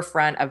the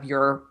forefront of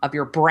your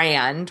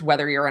brand,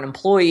 whether you're an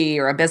employee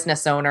or a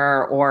business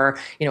owner or,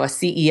 a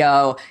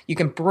CEO. You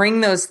can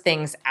bring those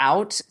things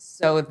out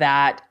so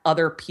that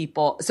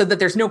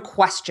there's no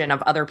question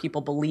of other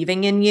people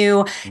believing in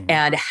you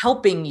and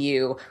helping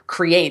you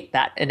create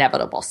that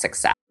inevitable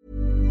success.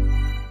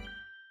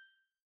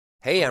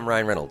 Hey, I'm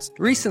Ryan Reynolds.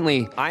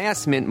 Recently, I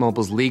asked Mint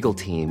Mobile's legal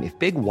team if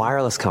big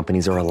wireless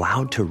companies are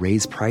allowed to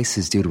raise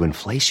prices due to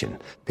inflation.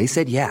 They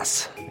said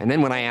yes. And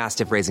then when I asked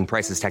if raising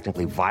prices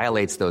technically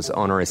violates those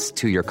onerous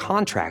two-year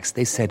contracts,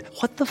 they said,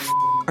 "What the f***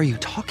 are you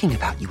talking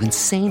about, you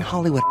insane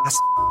Hollywood ass?"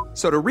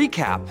 So to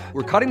recap,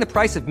 we're cutting the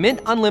price of Mint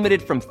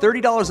Unlimited from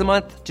 $30 a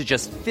month to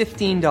just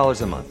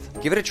 $15 a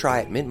month. Give it a try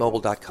at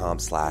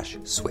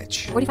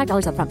mintmobile.com/switch.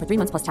 $45 up front for 3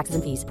 months plus taxes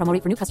and fees. Promo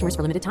rate for new customers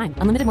for limited time.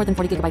 Unlimited more than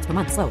 40 gigabytes per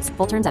month. Slows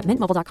full terms at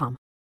mintmobile.com.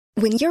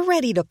 When you're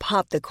ready to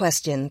pop the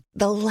question,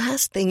 the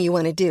last thing you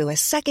want to do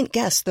is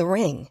second-guess the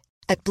ring.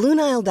 At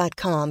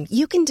BlueNile.com,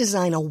 you can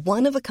design a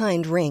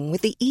one-of-a-kind ring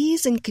with the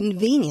ease and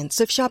convenience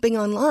of shopping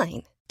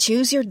online.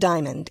 Choose your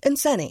diamond and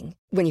setting.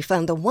 When you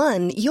find the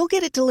one, you'll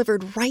get it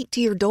delivered right to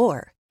your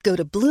door. Go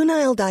to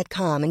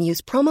BlueNile.com and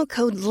use promo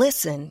code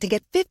LISTEN to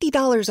get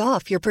 $50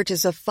 off your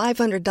purchase of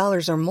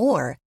 $500 or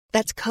more.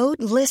 That's code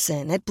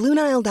LISTEN at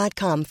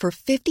BlueNile.com for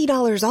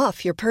 $50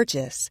 off your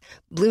purchase.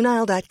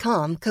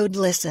 BlueNile.com, code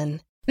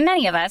LISTEN.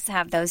 Many of us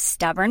have those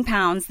stubborn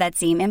pounds that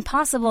seem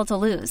impossible to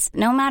lose,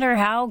 no matter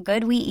how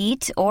good we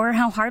eat or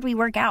how hard we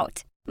work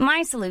out.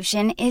 My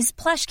solution is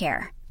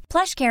PlushCare.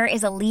 PlushCare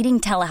is a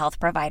leading telehealth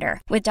provider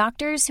with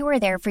doctors who are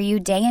there for you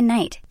day and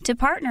night to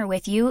partner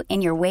with you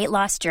in your weight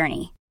loss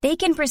journey. They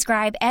can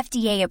prescribe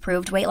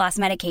FDA-approved weight loss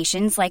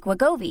medications like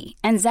Wegovy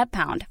and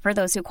Zepbound for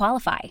those who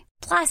qualify.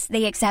 Plus,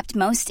 they accept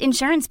most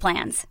insurance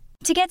plans.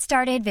 To get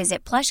started,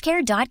 visit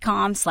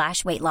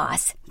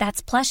plushcare.com/weightloss.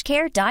 That's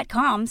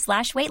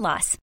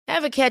plushcare.com/weightloss.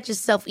 Ever catch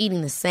yourself eating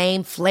the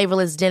same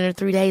flavorless dinner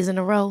 3 days in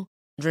a row?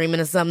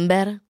 Dreaming of something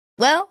better?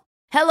 Well,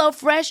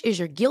 HelloFresh is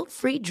your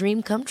guilt-free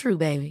dream come true,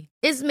 baby.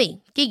 It's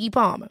me, Keke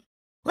Palmer.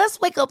 Let's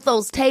wake up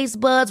those taste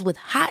buds with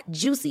hot,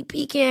 juicy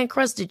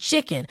pecan-crusted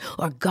chicken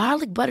or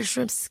garlic butter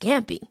shrimp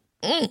scampi.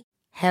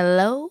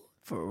 Hello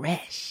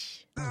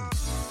Fresh.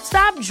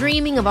 Stop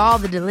dreaming of all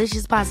the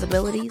delicious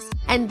possibilities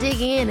and dig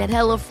in at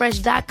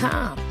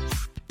HelloFresh.com.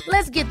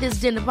 Let's get this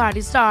dinner party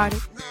started.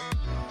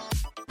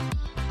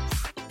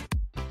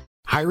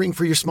 Hiring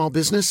for your small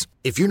business?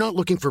 If you're not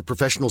looking for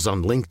professionals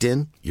on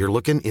LinkedIn, you're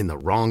looking in the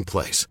wrong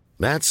place.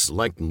 That's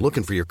like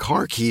looking for your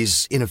car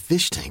keys in a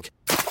fish tank.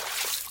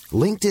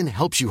 LinkedIn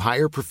helps you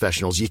hire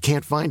professionals you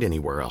can't find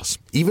anywhere else,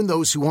 even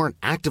those who aren't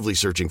actively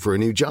searching for a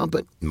new job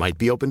but might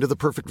be open to the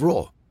perfect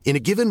role. In a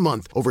given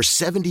month, over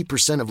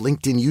 70% of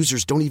LinkedIn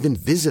users don't even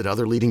visit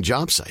other leading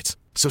job sites.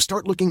 So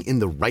start looking in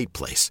the right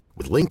place.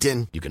 With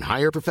LinkedIn, you can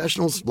hire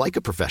professionals like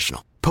a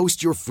professional.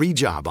 Post your free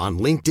job on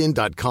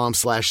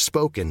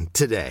linkedin.com/spoken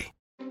today.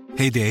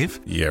 Hey, Dave.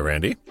 Yeah,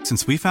 Randy.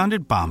 Since we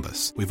founded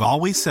Bombas, we've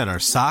always said our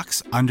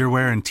socks,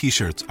 underwear, and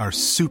T-shirts are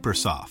super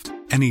soft.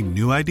 Any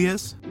new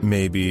ideas?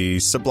 Maybe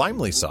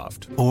sublimely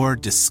soft. Or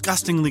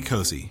disgustingly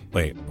cozy.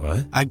 Wait,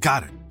 what? I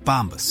got it.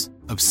 Bombas.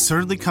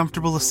 Absurdly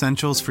comfortable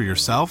essentials for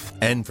yourself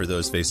and for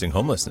those facing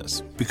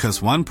homelessness.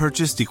 Because one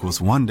purchased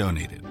equals one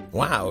donated.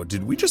 Wow,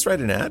 did we just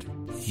write an ad?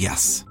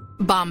 Yes.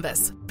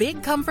 Bombas.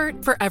 Big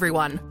comfort for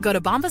everyone. Go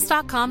to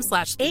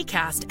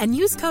bombas.com/ACAST and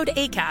use code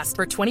ACAST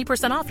for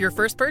 20% off your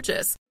first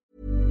purchase.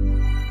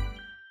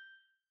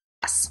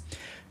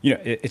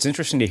 It's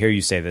interesting to hear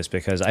you say this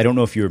because I don't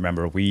know if you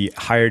remember, we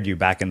hired you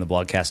back in the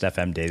Blogcast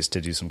FM days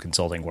to do some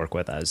consulting work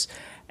with us.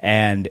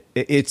 And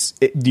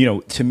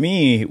to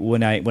me,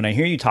 when I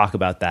hear you talk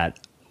about that,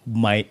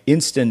 my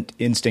instinct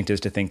is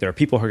to think there are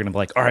people who are going to be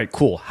like, all right,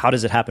 cool. How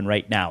does it happen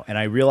right now? And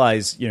I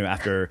realize,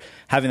 after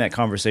having that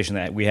conversation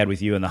that we had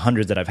with you and the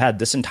hundreds that I've had,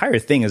 this entire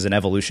thing is an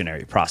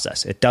evolutionary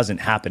process. It doesn't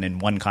happen in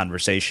one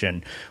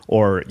conversation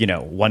or,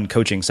 one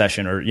coaching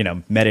session or,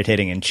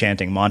 meditating and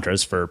chanting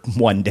mantras for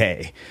one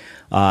day.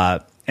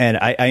 And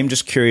I am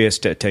just curious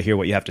to hear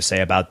what you have to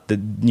say about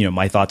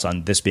my thoughts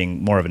on this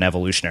being more of an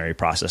evolutionary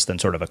process than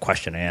sort of a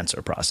question and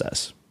answer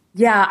process.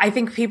 Yeah, I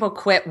think people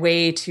quit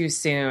way too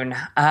soon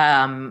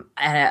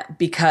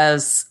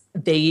because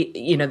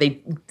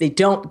they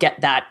don't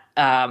get that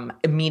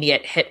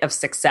immediate hit of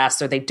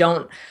success, or they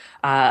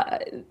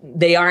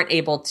aren't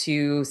able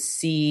to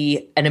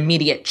see an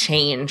immediate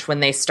change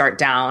when they start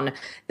down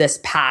this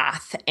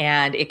path,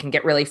 and it can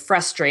get really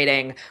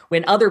frustrating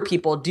when other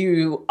people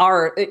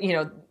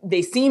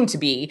they seem to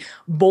be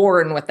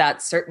born with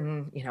that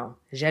certain,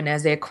 je ne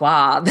sais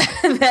quoi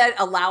that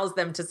allows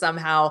them to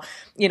somehow,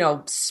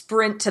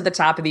 sprint to the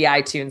top of the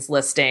iTunes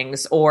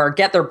listings or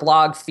get their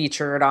blog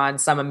featured on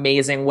some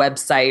amazing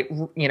website,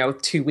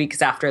 2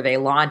 weeks after they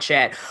launch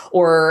it,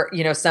 or,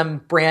 some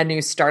brand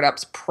new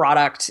startup's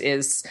product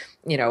is,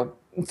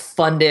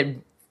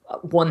 funded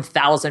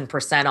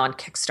 1,000% on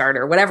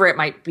Kickstarter, whatever it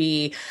might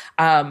be.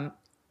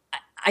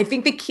 I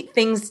think the key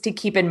things to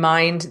keep in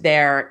mind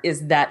there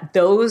is that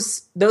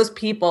those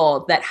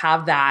people that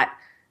have that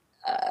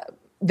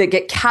that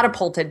get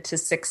catapulted to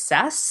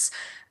success,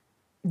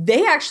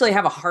 they actually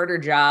have a harder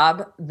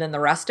job than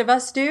the rest of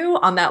us do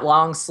on that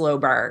long, slow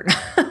burn.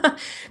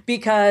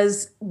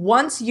 Because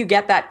once you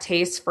get that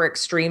taste for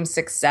extreme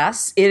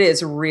success, it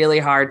is really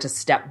hard to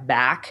step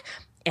back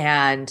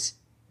and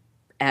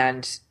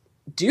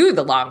do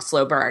the long,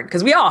 slow burn,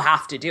 because we all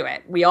have to do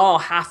it. We all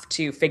have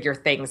to figure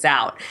things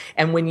out.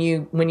 And when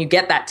you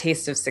get that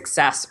taste of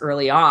success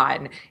early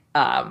on,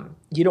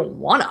 you don't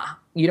want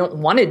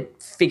to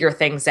figure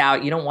things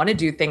out. You don't want to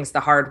do things the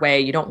hard way.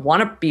 You don't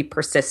want to be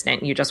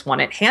persistent. You just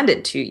want it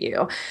handed to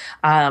you.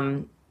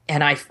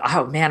 And I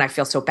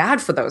feel so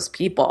bad for those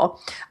people.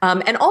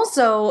 And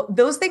also,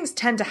 those things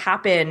tend to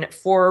happen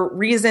for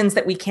reasons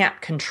that we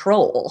can't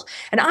control.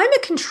 And I'm a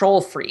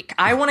control freak.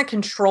 I want to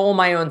control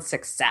my own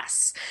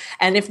success.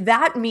 And if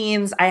that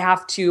means I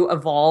have to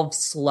evolve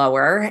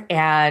slower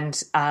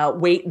and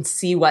wait and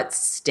see what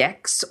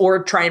sticks,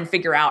 or try and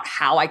figure out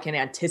how I can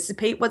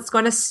anticipate what's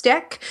going to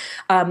stick,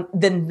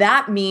 then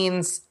that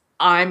means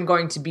I'm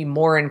going to be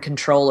more in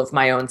control of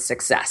my own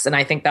success. And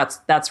I think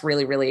that's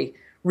really, really,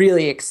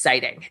 really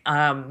exciting.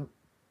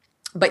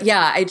 But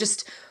yeah,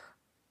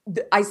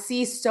 I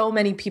see so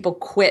many people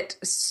quit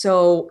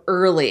so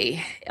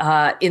early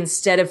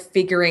instead of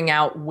figuring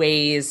out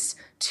ways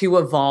to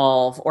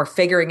evolve or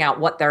figuring out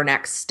what their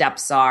next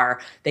steps are.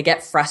 They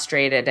get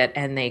frustrated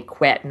and they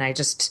quit. And I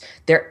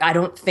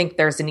don't think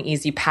there's an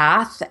easy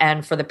path.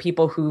 And for the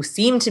people who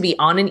seem to be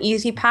on an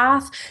easy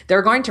path,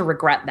 they're going to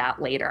regret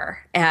that later.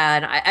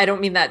 And I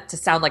don't mean that to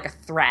sound like a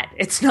threat.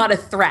 It's not a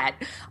threat.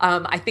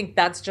 I think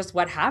that's just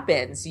what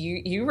happens.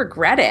 You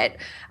regret it.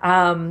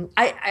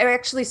 I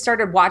actually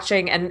started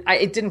watching, and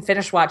I didn't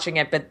finish watching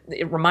it, but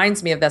it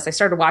reminds me of this. I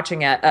started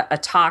watching a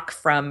talk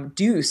from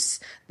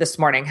Deuce this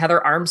morning,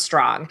 Heather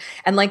Armstrong.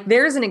 And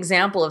there's an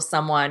example of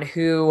someone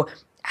who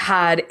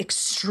had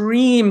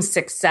extreme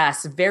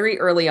success very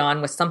early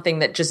on with something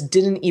that just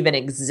didn't even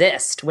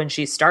exist when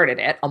she started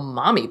it, a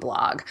mommy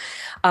blog.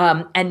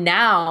 And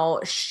now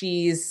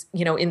she's,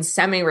 in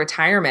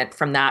semi-retirement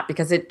from that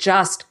because it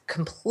just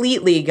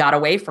completely got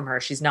away from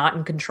her. She's not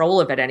in control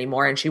of it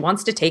anymore. And she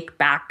wants to take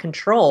back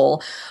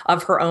control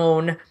of her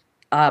own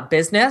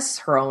business,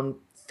 her own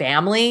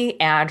family,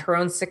 and her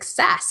own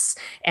success.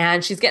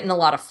 And she's getting a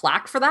lot of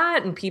flack for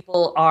that. And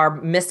people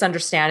are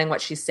misunderstanding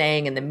what she's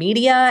saying in the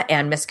media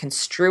and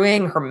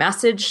misconstruing her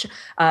message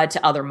to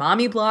other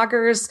mommy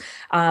bloggers.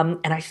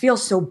 And I feel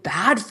so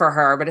bad for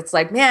her, but it's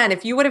like, man,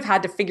 if you would have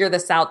had to figure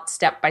this out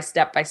step by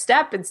step by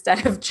step,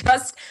 instead of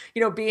just,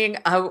 being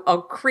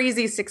a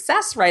crazy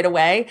success right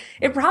away,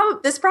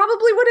 this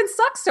probably wouldn't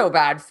suck so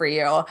bad for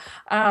you.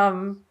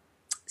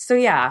 So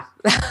yeah,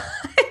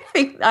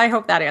 I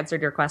hope that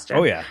answered your question.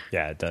 Oh yeah.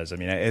 Yeah, it does. I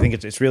mean, I think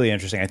it's really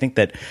interesting. I think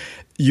that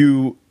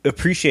you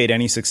appreciate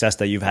any success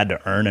that you've had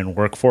to earn and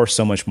work for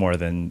so much more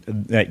than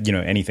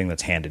anything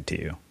that's handed to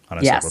you on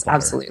a silver platter. Yes,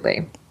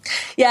 absolutely.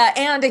 Yeah.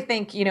 And I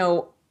think,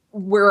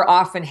 we're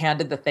often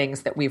handed the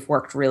things that we've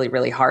worked really,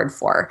 really hard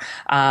for.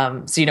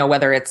 So,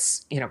 whether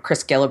it's,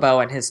 Chris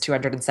Guillebeau and his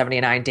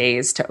 279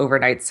 days to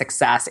overnight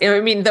success.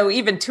 I mean, though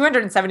even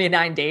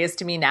 279 days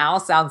to me now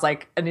sounds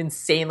like an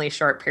insanely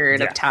short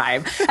period of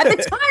time. At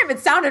the time, it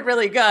sounded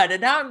really good. And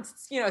now I'm,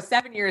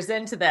 7 years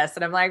into this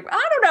and I'm like,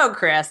 I don't know,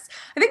 Chris.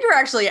 I think you were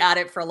actually at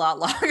it for a lot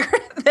longer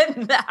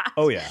than that.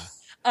 Oh, yeah.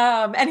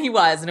 And he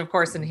was, and of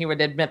course, and he would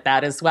admit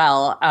that as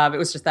well. It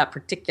was just that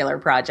particular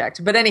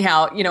project. But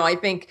anyhow, I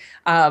think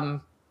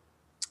now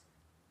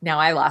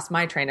I lost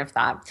my train of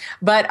thought.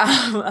 But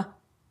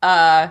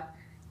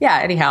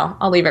anyhow,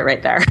 I'll leave it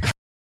right there.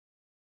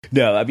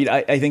 No, I mean,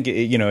 I think,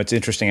 it's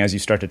interesting as you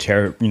start to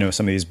tear,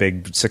 some of these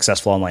big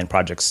successful online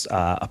projects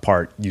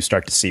apart, you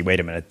start to see, wait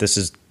a minute, this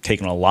has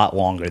taken a lot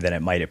longer than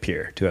it might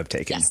appear to have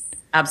taken. Yes,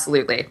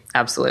 absolutely.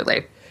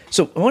 Absolutely.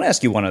 So I want to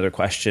ask you one other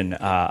question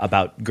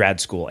about grad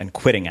school and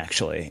quitting,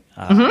 actually.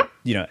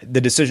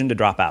 The decision to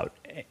drop out.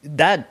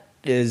 That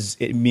is,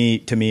 to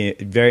me,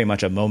 very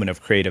much a moment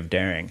of creative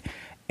daring.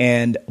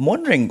 And I'm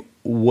wondering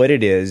what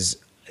it is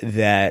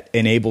that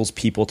enables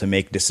people to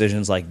make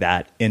decisions like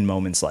that in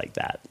moments like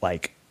that.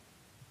 Like,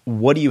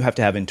 what do you have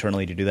to have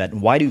internally to do that?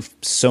 And why do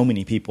so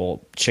many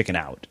people chicken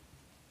out?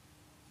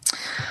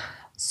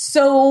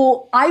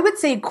 So I would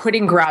say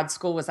quitting grad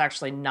school was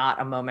actually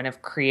not a moment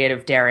of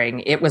creative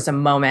daring. It was a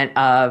moment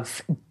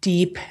of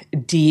deep,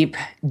 deep,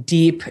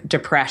 deep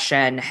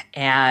depression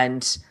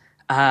and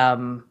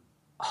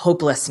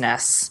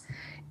hopelessness.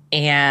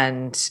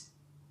 And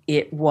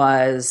it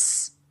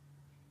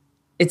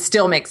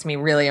still makes me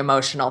really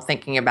emotional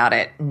thinking about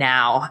it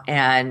now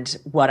and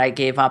what I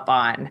gave up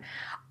on.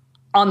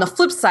 On the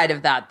flip side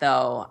of that,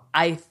 though,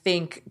 I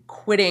think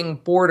quitting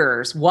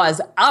Borders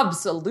was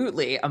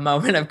absolutely a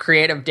moment of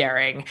creative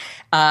daring.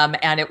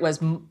 And it was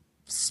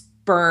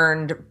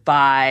spurned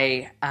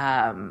by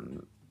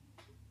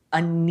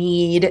a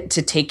need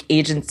to take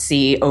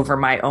agency over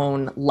my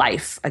own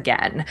life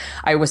again.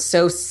 I was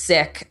so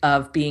sick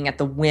of being at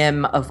the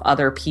whim of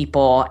other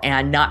people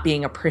and not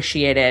being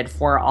appreciated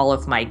for all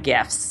of my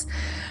gifts.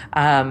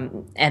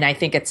 And I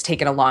think it's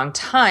taken a long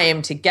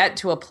time to get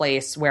to a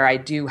place where I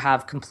do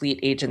have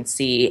complete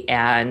agency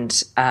and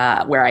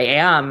where I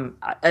am,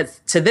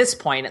 to this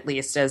point at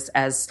least,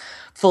 as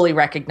fully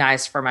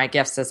recognized for my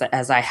gifts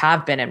as I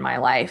have been in my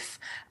life.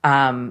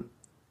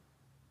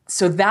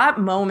 So that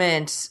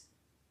moment,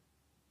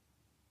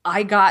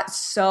 I got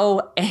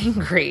so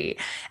angry.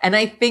 And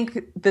I think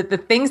that the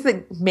things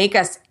that make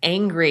us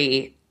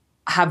angry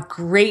have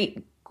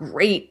great,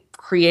 great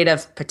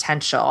creative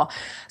potential.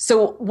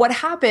 So what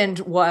happened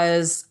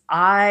was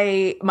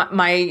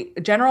my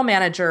general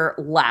manager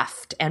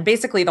left. And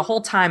basically the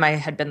whole time I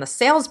had been the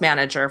sales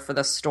manager for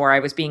the store, I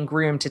was being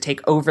groomed to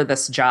take over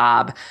this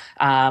job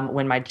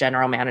when my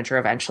general manager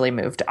eventually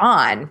moved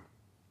on.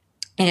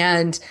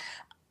 And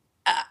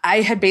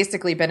I had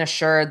basically been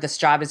assured this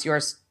job is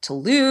yours to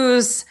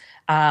lose,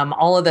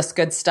 all of this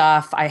good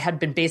stuff. I had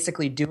been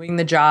basically doing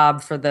the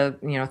job for the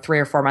 3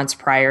 or 4 months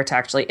prior to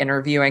actually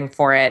interviewing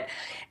for it.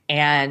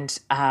 And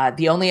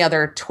the only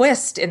other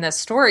twist in this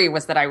story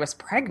was that I was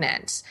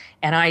pregnant.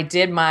 And I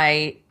did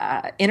my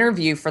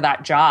interview for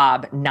that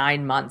job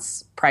 9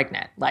 months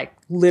pregnant, like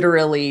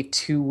literally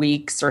 2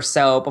 weeks or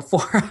so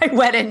before I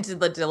went into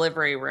the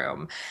delivery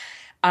room.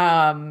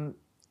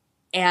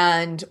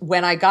 And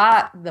when I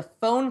got the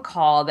phone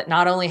call that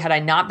not only had I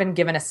not been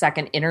given a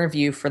second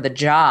interview for the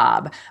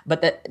job,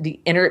 but that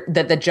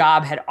the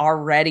job had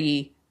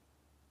already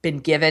been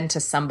given to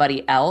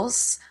somebody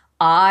else,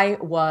 I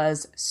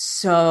was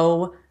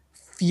so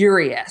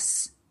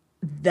furious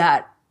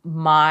that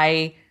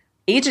my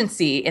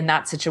agency in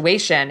that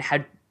situation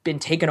had been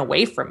taken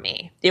away from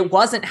me. It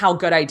wasn't how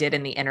good I did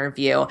in the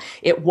interview.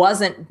 It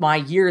wasn't my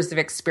years of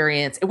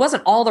experience. It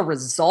wasn't all the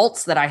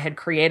results that I had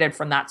created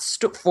from that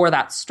for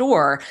that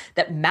store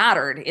that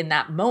mattered in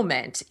that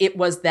moment. It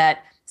was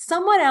that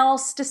someone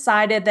else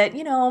decided that,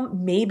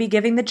 maybe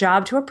giving the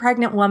job to a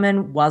pregnant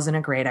woman wasn't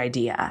a great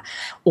idea.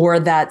 Or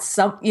that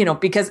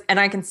and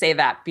I can say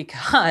that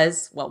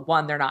because, well,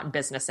 one, they're not in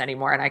business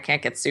anymore and I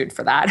can't get sued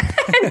for that.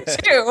 And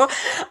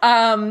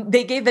two,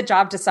 they gave the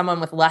job to someone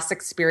with less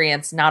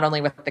experience, not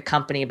only with the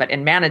company, but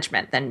in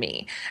management than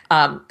me.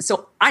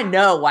 So I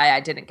know why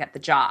I didn't get the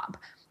job.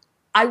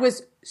 I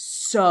was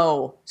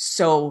so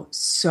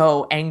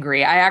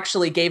angry. I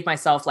actually gave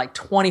myself like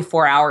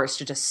 24 hours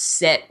to just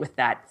sit with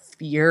that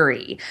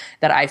fury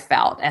that I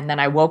felt. And then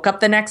I woke up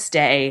the next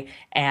day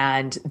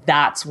and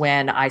that's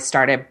when I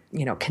started,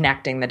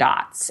 connecting the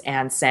dots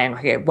and saying,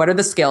 okay, what are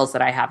the skills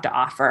that I have to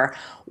offer?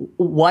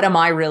 What am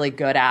I really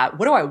good at?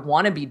 What do I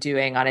want to be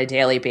doing on a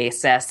daily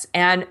basis?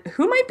 And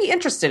who might be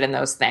interested in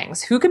those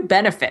things? Who could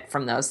benefit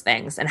from those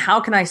things? And how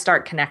can I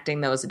start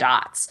connecting those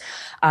dots?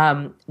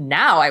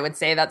 Now I would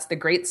say that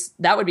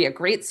would be a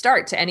great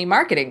start to any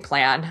marketing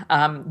plan.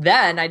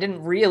 Then I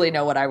didn't really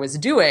know what I was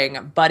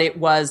doing, but it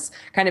was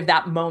kind of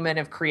that moment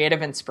of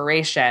creative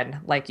inspiration,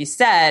 like you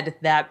said,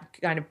 that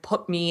kind of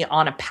put me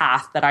on a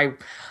path that I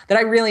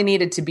really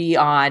needed to be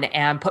on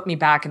and put me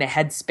back in a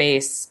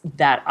headspace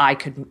that I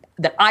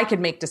could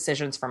make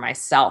decisions for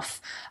myself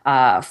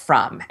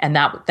from. And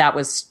that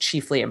was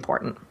chiefly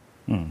important.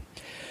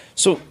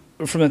 So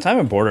from the time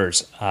of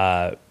Borders,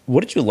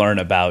 what did you learn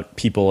about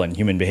people and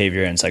human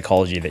behavior and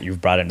psychology that you've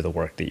brought into the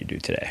work that you do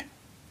today?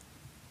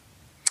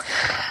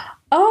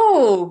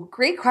 Oh,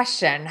 great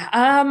question.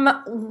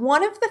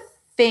 One of the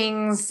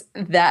things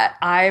that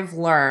I've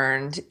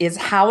learned is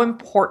how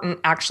important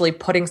actually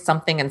putting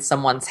something in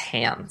someone's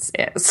hands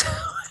is.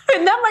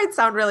 And that might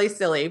sound really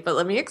silly, but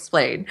let me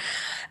explain.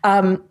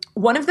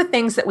 One of the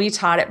things that we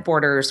taught at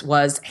Borders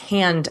was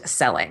hand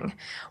selling,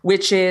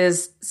 which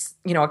is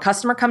a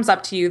customer comes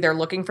up to you, they're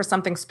looking for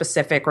something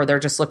specific or they're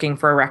just looking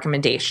for a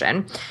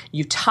recommendation.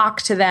 You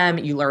talk to them,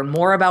 you learn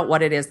more about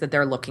what it is that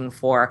they're looking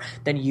for,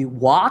 then you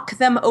walk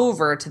them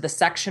over to the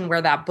section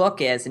where that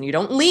book is and you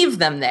don't leave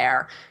them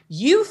there.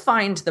 You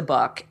find the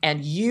book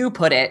and you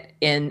put it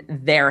in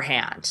their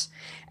hand.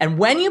 And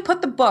when you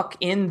put the book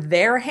in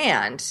their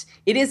hand,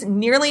 it is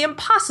nearly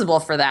impossible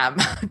for them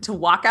to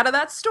walk out of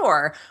that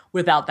store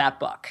without that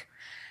book.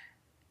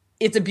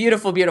 It's a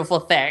beautiful, beautiful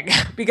thing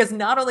because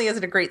not only is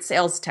it a great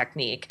sales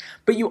technique,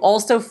 but you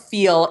also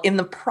feel in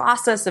the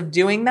process of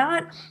doing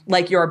that,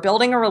 like you're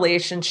building a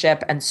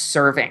relationship and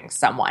serving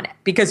someone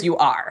because you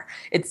are.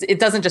 It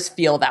doesn't just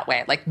feel that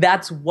way. Like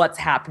that's what's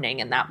happening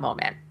in that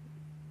moment.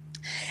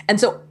 And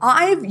so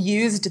I've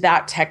used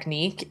that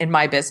technique in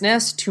my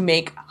business to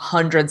make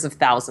hundreds of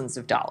thousands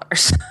of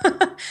dollars.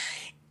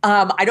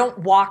 I don't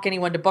walk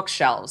anyone to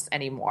bookshelves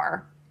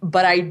anymore,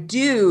 but I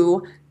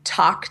do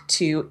talk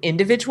to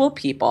individual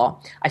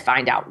people. I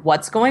find out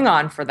what's going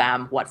on for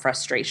them, what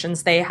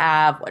frustrations they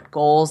have, what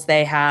goals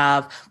they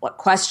have, what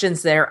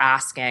questions they're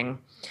asking.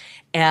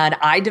 And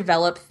I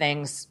develop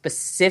things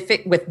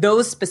specific with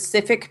those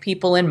specific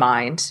people in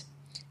mind.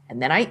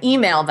 And then I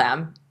email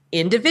them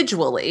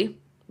individually.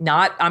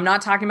 I'm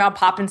not talking about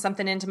popping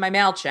something into my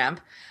MailChimp.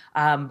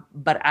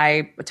 But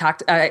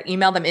I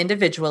email them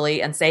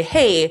individually and say,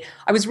 hey,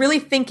 I was really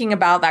thinking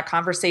about that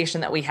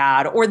conversation that we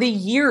had or the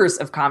years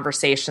of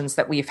conversations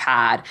that we've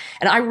had.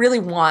 And I really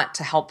want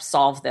to help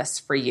solve this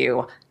for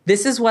you.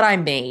 This is what I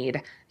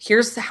made.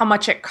 Here's how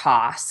much it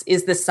costs.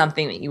 Is this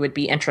something that you would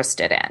be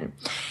interested in?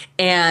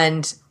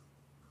 And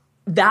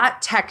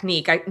that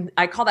technique,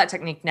 I call that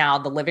technique now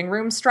the living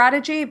room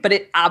strategy, but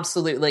it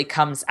absolutely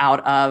comes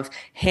out of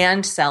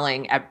hand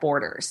selling at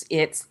Borders.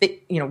 It's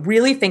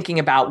really thinking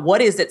about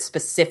what is it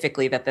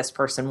specifically that this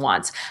person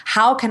wants?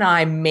 How can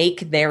I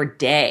make their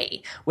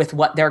day with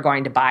what they're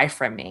going to buy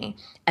from me?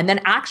 And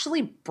then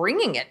actually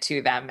bringing it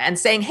to them and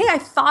saying, hey, I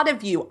thought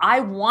of you. I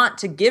want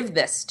to give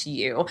this to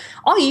you.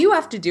 All you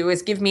have to do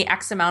is give me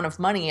X amount of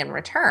money in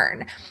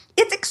return.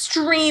 It's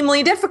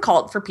extremely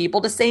difficult for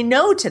people to say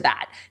no to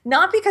that.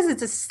 Not because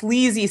it's a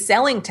sleazy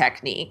selling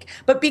technique,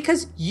 but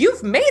because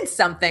you've made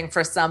something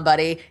for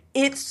somebody.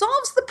 It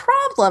solves the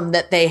problem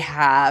that they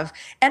have.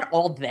 And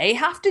all they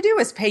have to do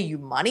is pay you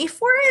money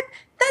for it.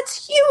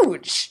 That's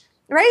huge,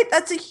 right?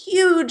 That's a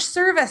huge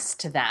service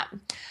to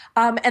them.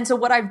 And so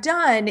what I've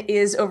done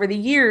is over the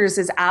years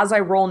is as I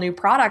roll new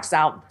products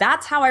out,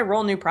 that's how I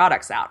roll new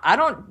products out. I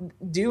don't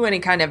do any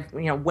kind of,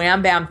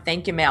 wham, bam,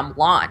 thank you, ma'am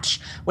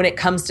launch when it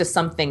comes to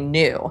something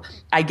new.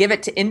 I give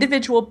it to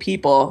individual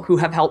people who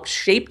have helped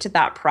shape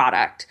that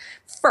product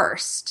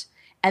first.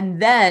 And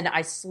then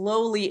I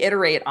slowly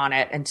iterate on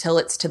it until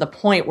it's to the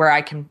point where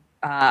I can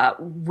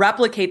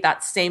replicate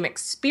that same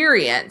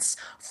experience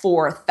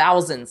for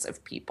thousands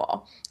of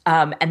people.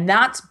 And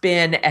that's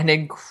been an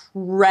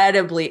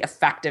incredibly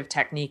effective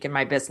technique in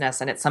my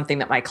business. And it's something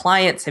that my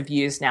clients have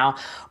used now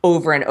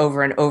over and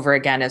over and over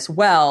again as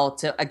well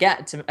to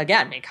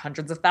again make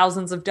hundreds of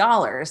thousands of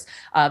dollars.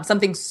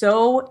 Something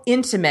so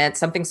intimate,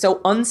 something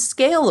so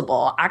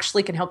unscalable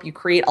actually can help you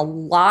create a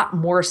lot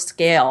more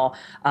scale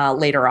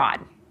later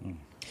on.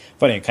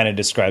 Funny, it kind of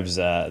describes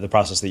the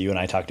process that you and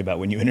I talked about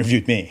when you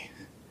interviewed me.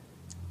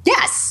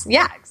 Yes.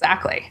 Yeah,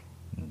 exactly.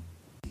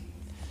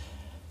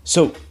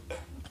 So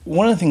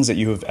one of the things that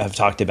you have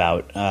talked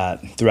about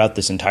throughout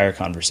this entire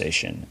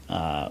conversation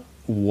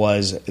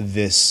was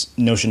this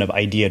notion of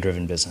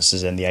idea-driven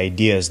businesses and the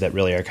ideas that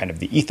really are kind of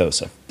the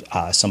ethos of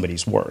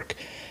somebody's work.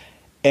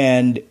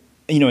 And,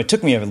 it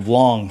took me a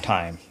long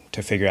time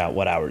to figure out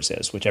what ours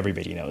is, which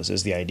everybody knows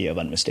is the idea of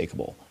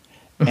unmistakable.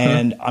 Mm-hmm.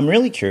 And I'm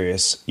really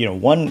curious,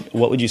 one,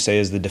 what would you say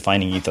is the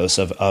defining ethos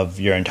of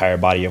your entire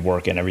body of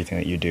work and everything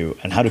that you do?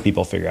 And how do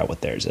people figure out what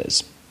theirs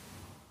is?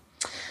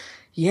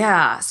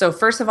 Yeah. So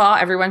first of all,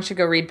 everyone should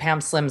go read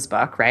Pam Slim's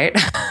book, right?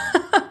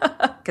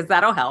 Because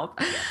that'll help.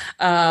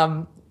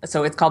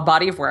 So it's called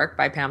Body of Work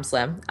by Pam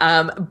Slim.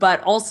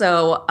 But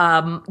also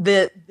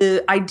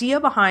the idea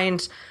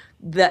behind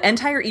the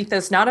entire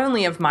ethos, not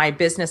only of my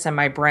business and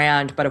my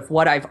brand, but of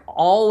what I've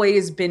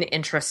always been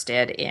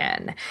interested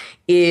in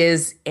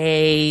is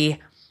a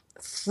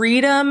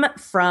freedom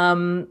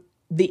from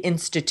the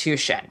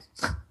institution.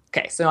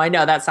 Okay, so I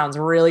know that sounds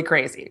really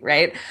crazy,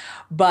 right?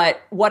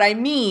 But what I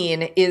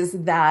mean is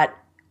that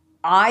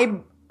I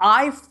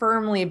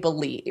firmly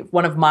believe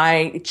one of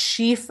my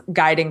chief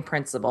guiding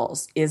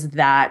principles is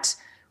that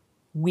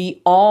we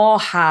all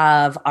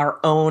have our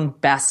own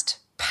best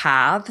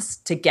paths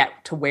to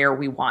get to where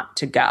we want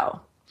to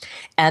go.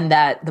 And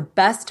that the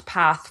best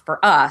path for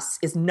us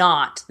is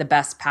not the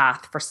best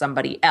path for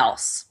somebody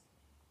else.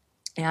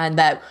 And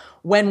that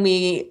when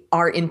we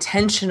are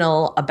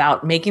intentional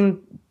about making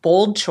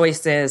bold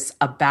choices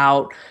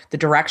about the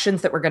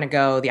directions that we're going to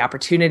go, the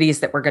opportunities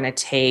that we're going to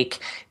take,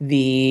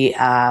 the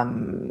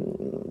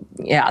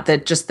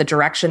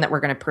direction that we're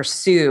going to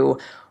pursue,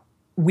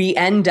 we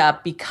end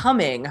up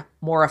becoming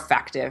more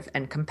effective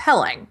and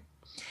compelling.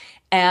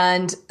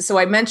 And so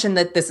I mentioned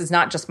that this is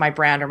not just my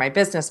brand or my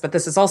business, but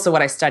this is also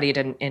what I studied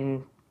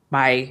in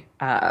my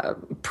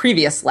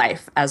previous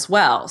life as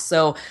well.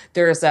 So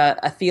there's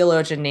a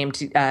theologian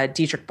named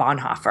Dietrich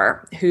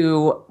Bonhoeffer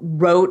who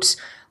wrote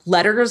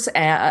letters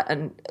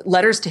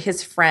to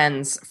his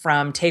friends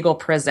from Tegel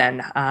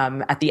prison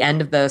at the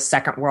end of the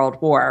Second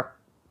World War.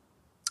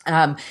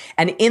 And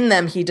in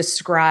them, he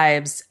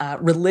describes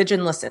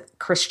religionless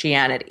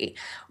Christianity,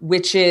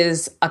 which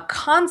is a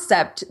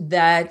concept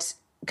that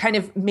kind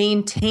of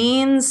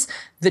maintains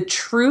the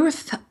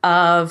truth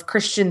of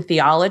Christian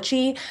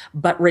theology,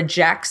 but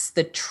rejects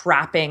the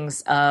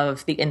trappings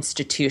of the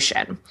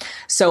institution.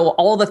 So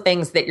all the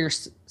things that you're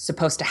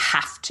supposed to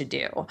have to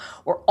do,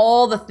 or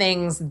all the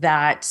things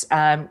that,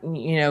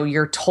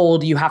 you're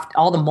told you have,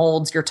 all the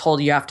molds you're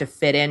told you have to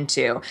fit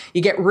into,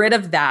 you get rid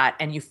of that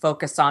and you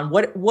focus on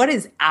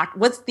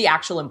what's the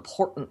actual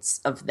importance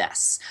of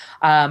this?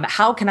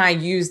 How can I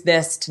use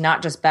this to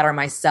not just better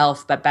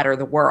myself, but better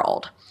the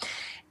world?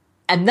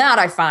 And that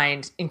I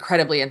find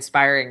incredibly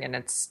inspiring, and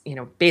it's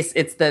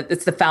it's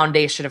the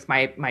foundation of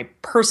my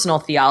personal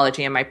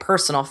theology and my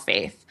personal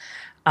faith.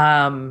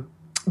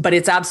 But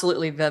it's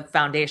absolutely the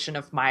foundation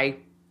of my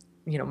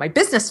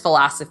business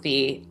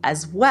philosophy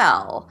as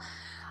well.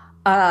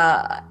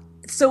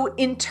 So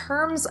in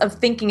terms of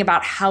thinking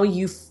about how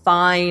you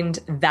find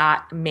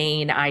that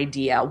main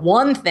idea,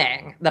 one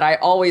thing that I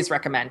always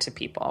recommend to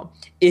people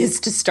is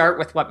to start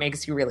with what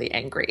makes you really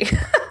angry.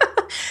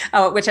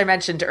 Which I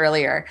mentioned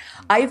earlier.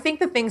 I think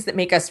the things that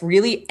make us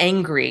really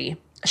angry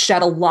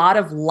shed a lot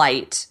of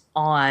light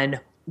on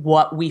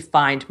what we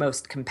find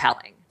most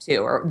compelling too,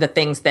 or the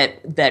things that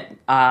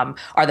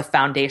are the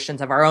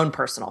foundations of our own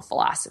personal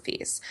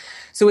philosophies.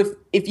 So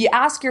if you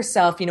ask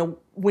yourself,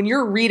 when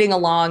you're reading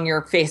along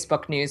your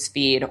Facebook news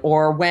feed,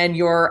 or when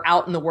you're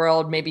out in the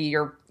world, maybe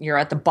you're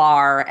at the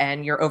bar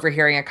and you're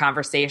overhearing a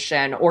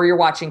conversation, or you're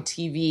watching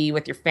TV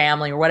with your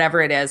family or whatever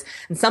it is,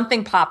 and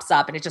something pops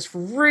up and it just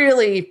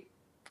really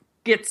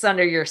gets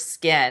under your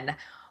skin.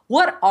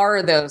 What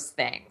are those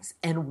things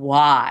and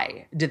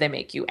why do they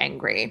make you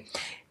angry?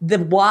 The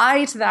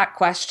why to that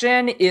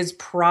question is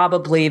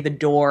probably the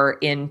door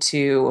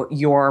into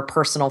your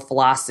personal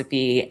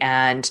philosophy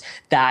and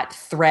that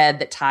thread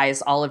that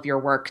ties all of your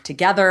work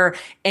together,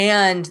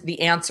 and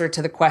the answer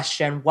to the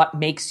question, what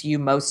makes you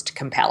most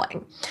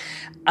compelling?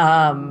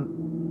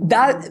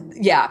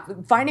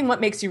 Finding what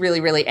makes you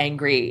really, really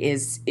angry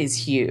is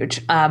huge.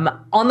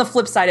 On the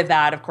flip side of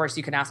that, of course,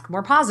 you can ask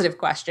more positive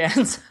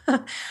questions.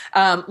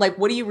 Like,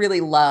 what do you really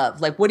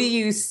love? Like, what do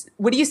you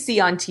see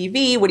on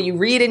TV? What do you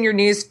read in your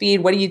news feed?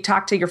 What do you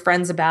talk to your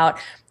friends about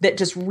that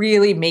just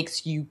really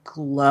makes you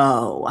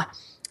glow?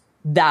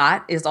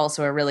 That is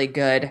also a really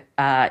good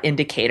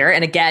indicator.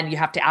 And again, you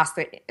have to ask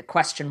the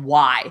question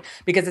why,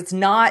 because it's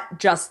not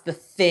just the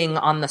thing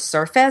on the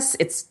surface.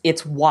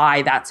 It's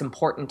why that's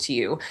important to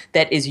you.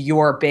 That is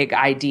your big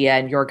idea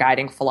and your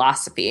guiding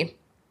philosophy.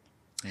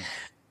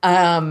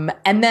 And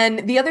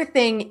then the other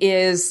thing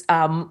is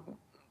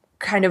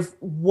kind of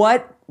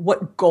what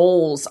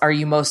goals are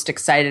you most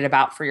excited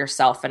about for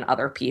yourself and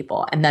other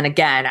people? And then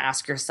again,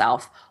 ask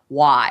yourself,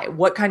 why?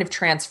 What kind of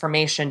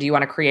transformation do you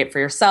want to create for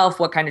yourself?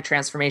 What kind of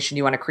transformation do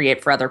you want to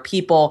create for other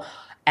people?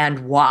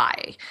 And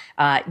why?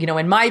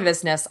 In my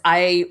business,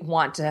 I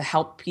want to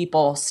help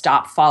people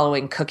stop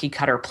following cookie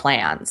cutter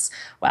plans.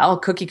 Well,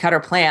 cookie cutter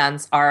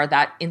plans are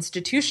that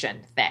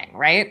institution thing,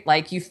 right?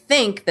 Like, you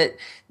think that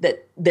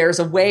there's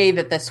a way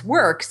that this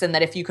works, and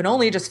that if you can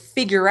only just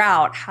figure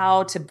out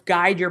how to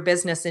guide your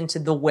business into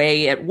the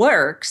way it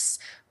works,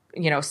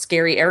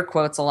 scary air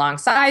quotes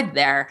alongside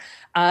there,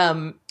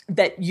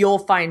 that you'll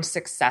find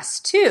success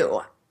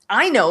too.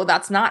 I know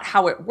that's not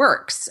how it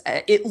works.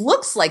 It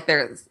looks like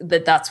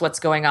that's what's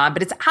going on,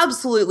 but it's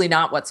absolutely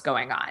not what's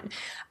going on.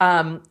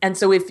 And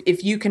so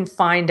if you can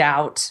find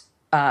out,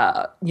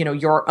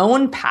 your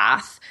own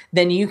path,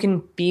 then you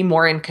can be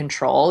more in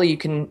control. You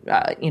can,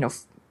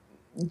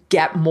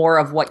 get more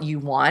of what you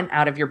want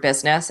out of your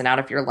business and out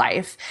of your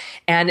life.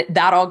 And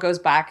that all goes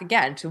back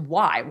again to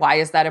why. Why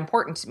is that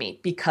important to me?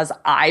 Because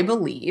I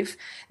believe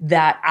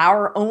that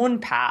our own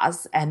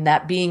paths, and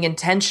that being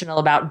intentional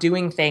about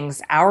doing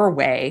things our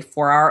way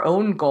for our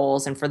own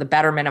goals and for the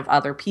betterment of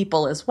other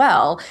people as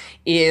well,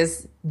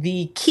 is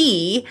the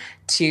key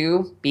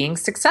to being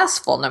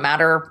successful, no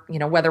matter,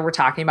 whether we're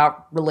talking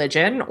about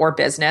religion or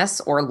business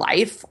or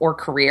life or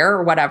career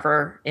or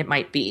whatever it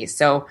might be.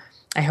 So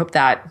I hope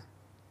that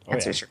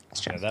answers your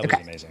question. Yeah, that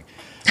was amazing.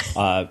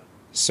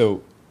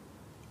 So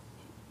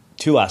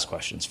 2 last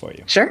questions for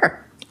you.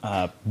 Sure.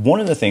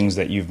 One of the things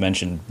that you've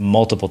mentioned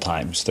multiple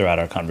times throughout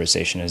our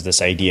conversation is this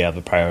idea of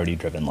a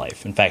priority-driven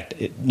life. In fact,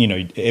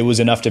 it was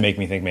enough to make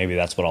me think maybe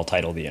that's what I'll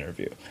title the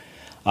interview.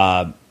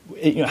 How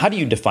do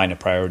you define a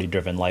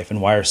priority-driven life,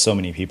 and why are so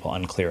many people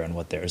unclear on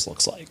what theirs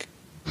looks like?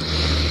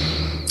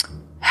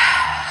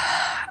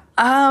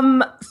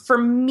 For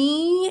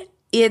me,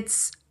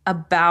 it's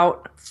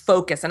about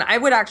focus. And I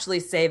would actually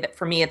say that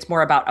for me, it's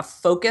more about a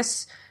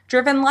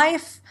focus-driven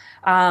life,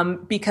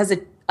 because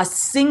a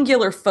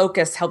singular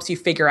focus helps you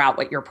figure out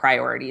what your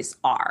priorities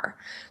are.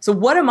 So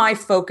what am I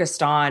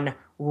focused on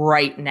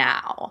right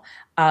now?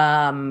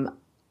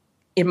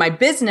 In In my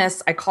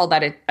business, I call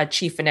that a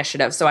chief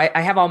initiative. So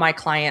I have all my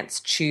clients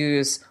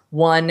choose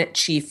one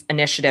chief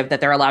initiative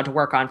that they're allowed to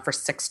work on for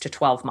 6 to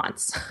 12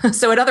 months.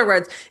 So in other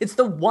words, it's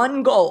the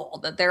one goal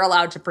that they're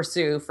allowed to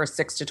pursue for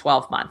 6 to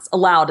 12 months.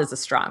 Allowed is a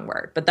strong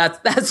word, but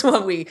that's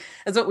what we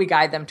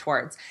guide them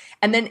towards.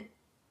 And then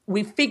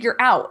we figure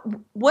out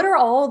what are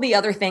all the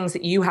other things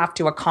that you have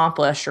to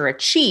accomplish or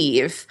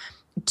achieve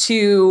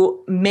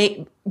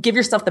to give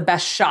yourself the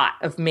best shot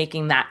of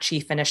making that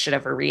chief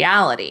initiative a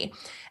reality.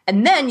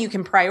 And then you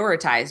can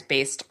prioritize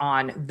based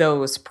on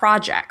those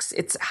projects.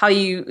 It's how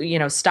you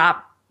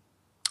stop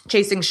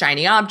chasing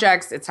shiny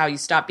objects. It's how you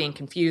stop being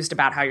confused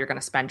about how you're going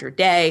to spend your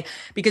day.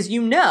 Because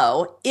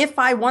if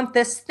I want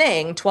this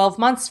thing 12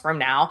 months from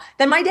now,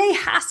 then my day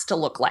has to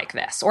look like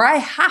this, or I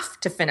have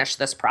to finish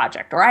this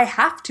project, or I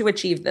have to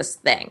achieve this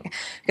thing.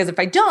 Because if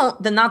I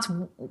don't, then that's,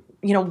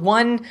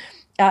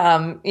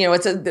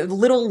 it's a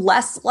little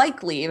less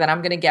likely that I'm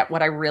going to get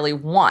what I really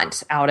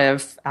want out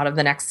of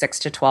the next 6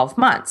 to 12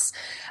 months.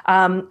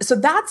 So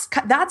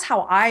that's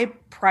how I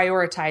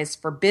prioritize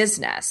for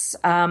business.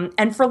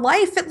 And for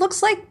life, it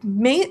looks like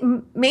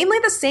mainly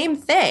the same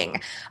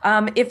thing.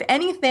 If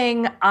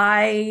anything,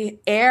 I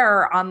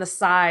err on the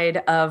side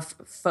of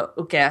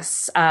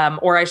focus,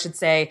 or I should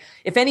say,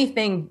 if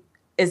anything,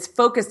 as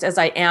focused as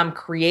I am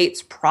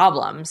creates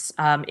problems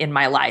in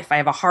my life. I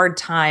have a hard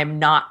time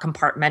not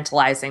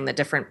compartmentalizing the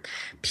different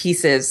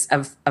pieces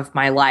of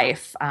my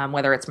life,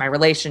 whether it's my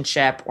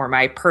relationship or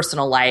my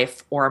personal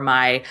life or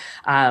my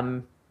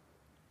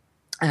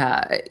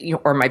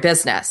or my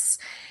business.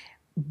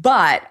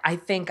 But I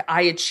think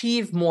I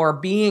achieve more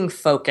being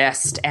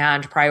focused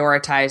and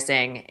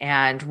prioritizing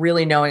and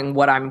really knowing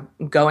what I'm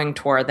going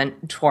toward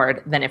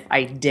than if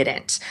I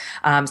didn't.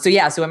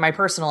 So in my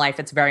personal life,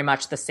 it's very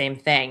much the same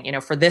thing.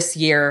 For this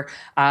year,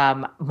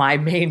 my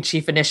main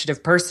chief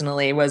initiative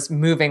personally was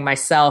moving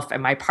myself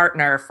and my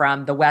partner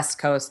from the West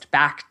Coast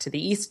back to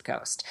the East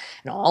Coast,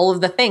 and all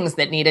of the things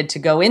that needed to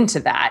go into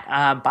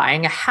that,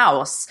 buying a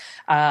house,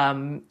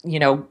 not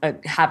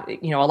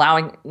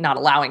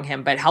allowing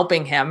him, but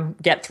helping him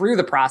get through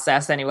the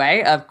process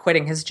anyway of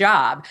quitting his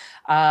job,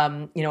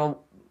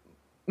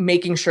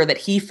 making sure that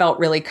he felt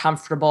really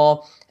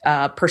comfortable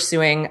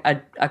pursuing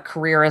a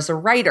career as a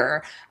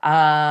writer,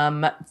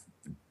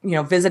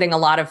 visiting a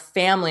lot of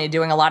family,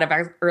 doing a lot of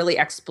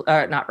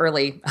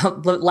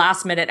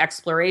last minute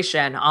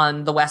exploration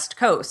on the West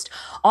Coast.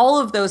 All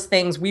of those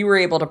things we were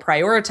able to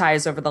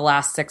prioritize over the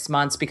last 6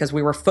 months because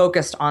we were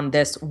focused on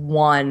this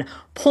one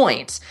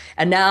point.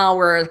 And now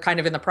we're kind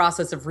of in the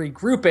process of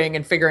regrouping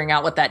and figuring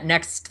out what that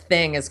next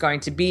thing is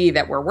going to be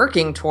that we're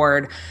working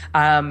toward.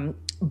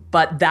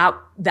 But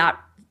that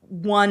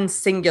one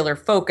singular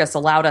focus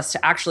allowed us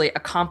to actually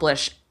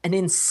accomplish an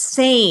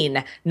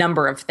insane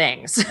number of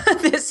things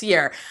this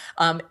year.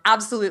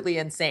 Absolutely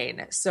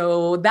insane.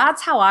 So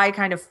that's how I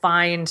kind of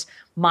find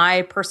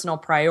my personal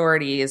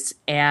priorities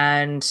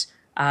and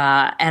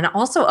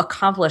also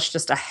accomplish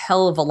just a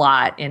hell of a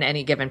lot in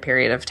any given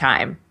period of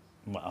time.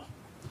 Wow.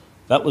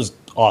 That was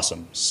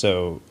awesome.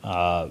 So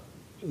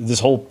this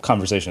whole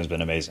conversation has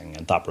been amazing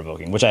and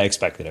thought-provoking, which I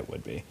expected it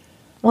would be.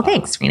 Well,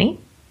 thanks, Srini.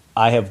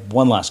 I have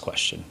one last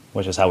question,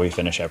 which is how we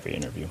finish every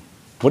interview.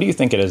 What do you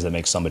think it is that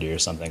makes somebody or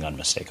something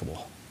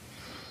unmistakable?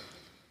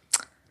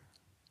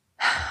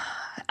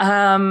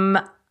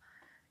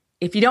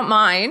 If you don't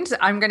mind,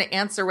 I'm going to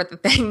answer with the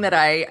thing that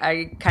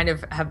I kind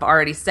of have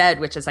already said,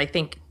 which is I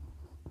think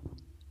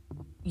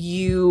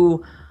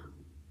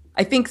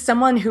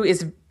someone who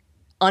is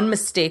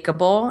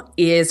unmistakable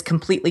is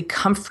completely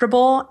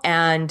comfortable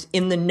and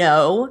in the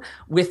know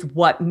with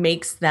what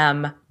makes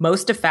them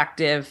most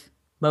effective,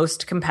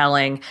 most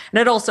compelling, and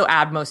I'd also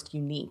add most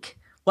unique.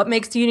 What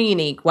makes you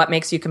unique? What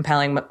makes you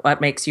compelling?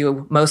 What makes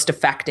you most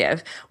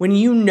effective? When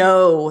you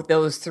know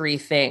those three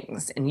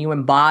things and you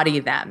embody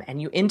them and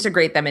you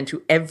integrate them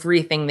into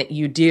everything that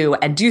you do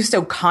and do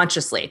so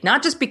consciously,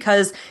 not just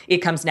because it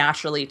comes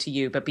naturally to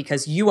you, but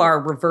because you are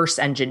reverse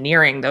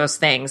engineering those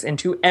things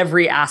into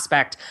every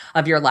aspect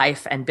of your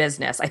life and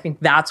business. I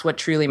think that's what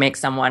truly makes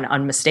someone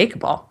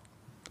unmistakable.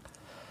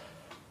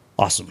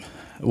 Awesome.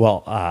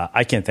 Well,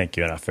 I can't thank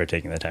you enough for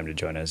taking the time to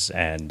join us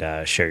and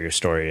share your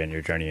story and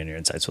your journey and your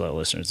insights with our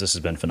listeners. This has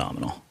been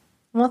phenomenal.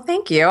 Well,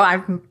 thank you.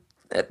 I'm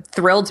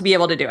thrilled to be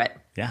able to do it.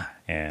 Yeah.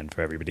 And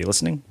for everybody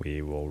listening,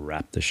 we will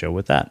wrap the show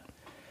with that.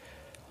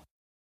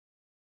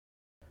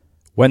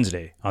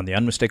 Wednesday on The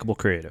Unmistakable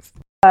Creative.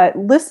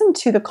 Listen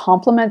to the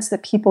compliments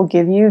that people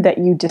give you that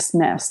you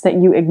dismiss, that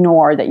you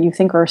ignore, that you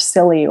think are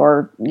silly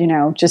or,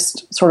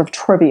 just sort of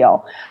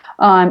trivial.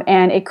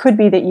 And it could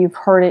be that you've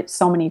heard it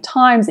so many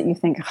times that you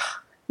think,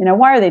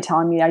 why are they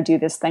telling me I do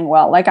this thing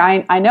well? Like,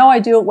 I know I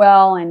do it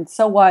well, and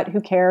so what? Who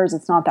cares?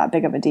 It's not that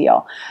big of a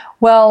deal.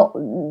 Well,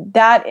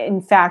 that,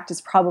 in fact, is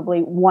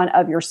probably one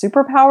of your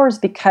superpowers,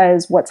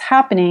 because what's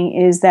happening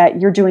is that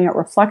you're doing it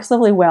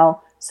reflexively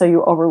well, so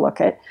you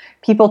overlook it.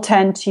 People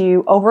tend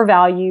to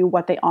overvalue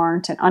what they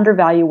aren't and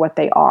undervalue what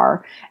they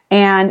are.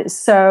 And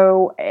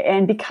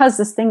because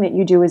this thing that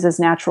you do is as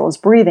natural as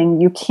breathing,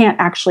 you can't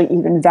actually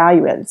even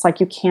value it. It's like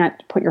you can't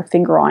put your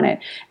finger on it.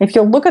 If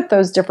you'll look at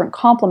those different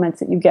compliments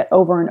that you get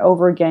over and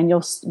over again,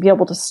 you'll be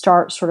able to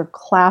start sort of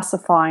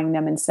classifying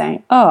them and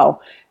saying,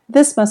 oh,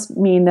 this must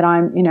mean that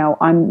I'm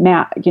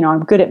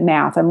good at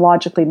math. I'm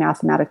logically,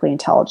 mathematically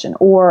intelligent,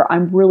 or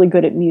I'm really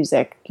good at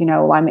music.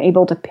 I'm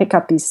able to pick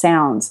up these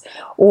sounds,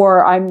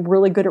 or I'm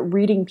really good at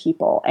reading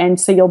people.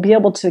 And so you'll be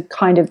able to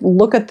kind of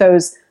look at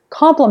those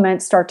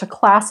compliments, start to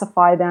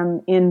classify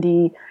them in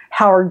the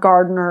Howard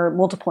Gardner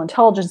multiple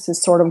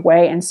intelligences sort of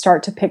way, and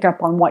start to pick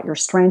up on what your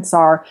strengths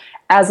are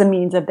as a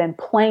means of then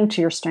playing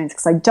to your strengths.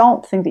 Because I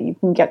don't think that you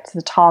can get to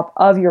the top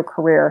of your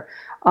career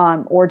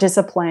or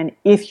discipline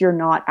if you're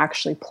not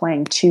actually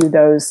playing to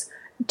those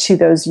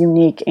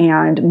unique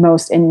and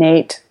most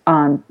innate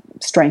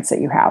strengths that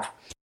you have.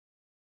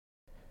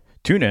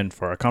 Tune in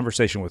for our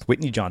conversation with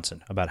Whitney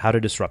Johnson about how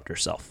to disrupt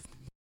yourself.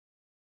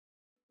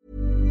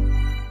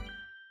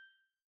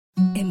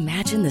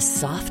 Imagine the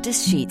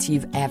softest sheets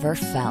you've ever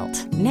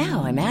felt.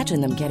 Now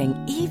imagine them getting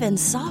even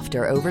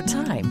softer over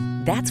time.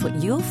 That's what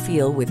you'll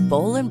feel with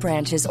Boll &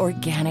 Branch's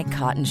organic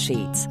cotton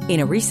sheets. In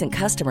a recent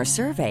customer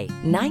survey,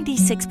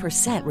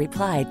 96%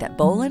 replied that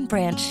Boll &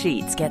 Branch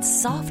sheets get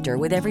softer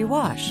with every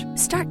wash.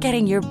 Start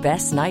getting your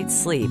best night's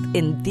sleep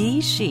in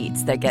these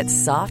sheets that get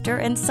softer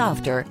and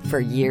softer for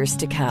years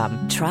to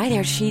come. Try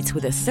their sheets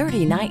with a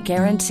 30-night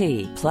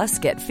guarantee. Plus,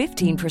 get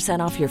 15%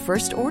 off your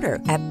first order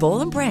at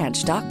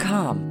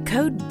bollandbranch.com.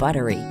 Code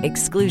BUTTERY.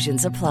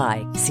 Exclusions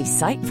apply. See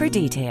site for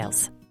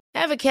details.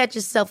 Ever catch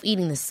yourself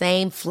eating the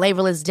same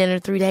flavorless dinner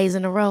 3 days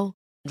in a row?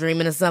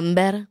 Dreaming of something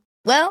better?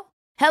 Well,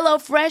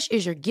 HelloFresh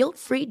is your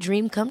guilt-free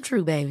dream come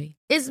true, baby.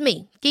 It's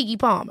me, Keke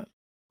Palmer.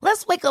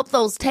 Let's wake up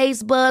those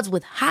taste buds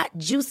with hot,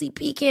 juicy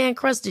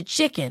pecan-crusted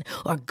chicken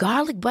or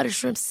garlic butter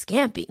shrimp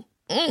scampi.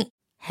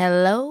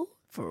 Hello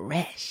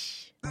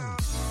Fresh.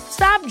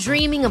 Stop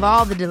dreaming of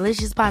all the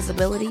delicious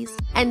possibilities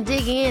and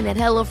dig in at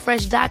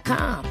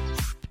HelloFresh.com.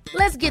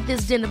 Let's get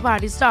this dinner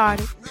party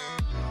started.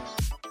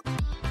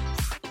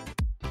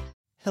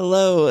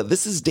 Hello,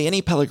 this is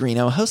Danny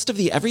Pellegrino, host of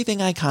the Everything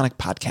Iconic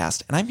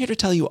podcast, and I'm here to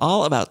tell you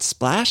all about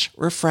Splash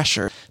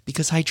Refresher,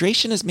 because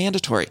hydration is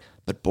mandatory,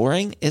 but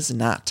boring is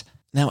not.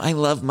 Now, I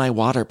love my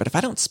water, but if I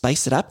don't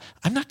spice it up,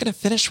 I'm not going to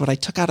finish what I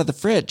took out of the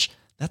fridge.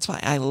 That's why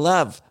I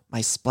love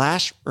my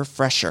Splash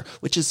Refresher,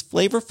 which is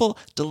flavorful,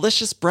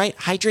 delicious, bright,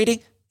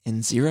 hydrating,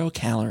 and 0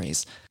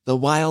 calories. The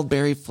wild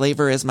berry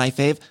flavor is my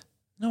fave.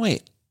 No,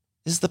 wait.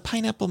 Is the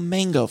pineapple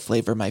mango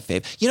flavor my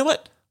fave? You know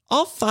what?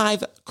 All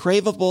 5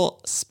 craveable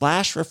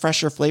Splash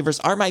Refresher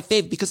flavors are my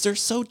fave because they're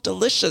so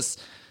delicious.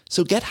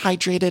 So get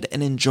hydrated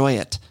and enjoy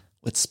it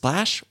with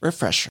Splash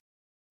Refresher.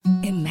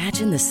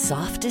 Imagine the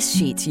softest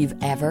sheets you've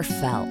ever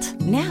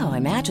felt. Now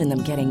imagine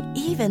them getting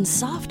even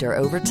softer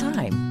over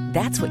time.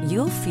 That's what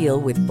you'll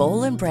feel with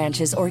Boll &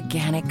 Branch's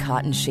organic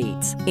cotton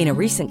sheets. In a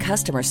recent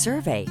customer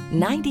survey,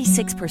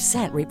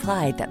 96%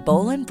 replied that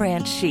Boll &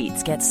 Branch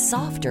sheets get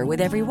softer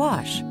with every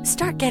wash.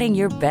 Start getting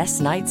your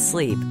best night's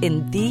sleep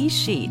in these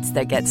sheets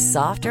that get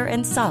softer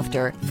and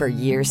softer for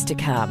years to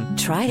come.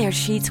 Try their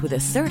sheets with a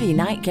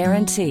 30-night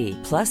guarantee.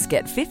 Plus,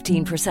 get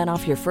 15%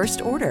 off your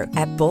first order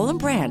at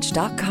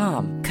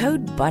bollandbranch.com.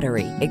 Code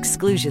BUTTERY.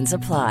 Exclusions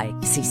apply.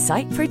 See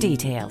site for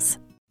details.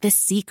 The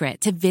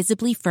secret to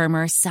visibly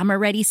firmer,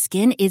 summer-ready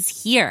skin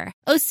is here.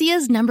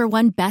 Osea's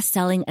 #1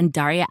 best-selling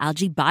Undaria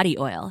Algae Body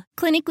Oil.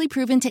 Clinically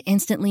proven to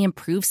instantly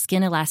improve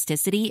skin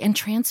elasticity and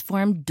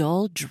transform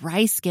dull,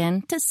 dry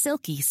skin to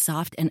silky,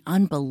 soft, and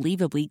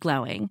unbelievably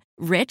glowing.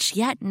 Rich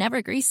yet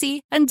never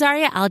greasy,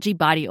 Undaria Algae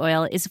Body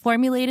Oil is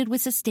formulated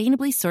with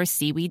sustainably sourced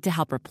seaweed to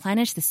help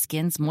replenish the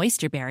skin's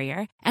moisture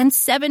barrier and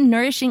 7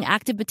 nourishing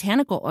active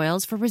botanical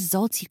oils for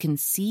results you can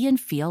see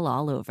and feel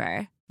all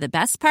over. The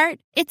best part?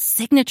 Its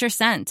signature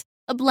scent.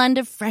 A blend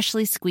of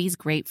freshly squeezed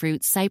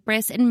grapefruit,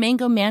 cypress, and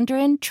mango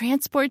mandarin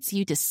transports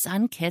you to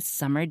sun-kissed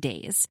summer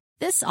days.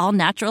 This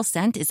all-natural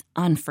scent is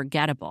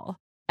unforgettable.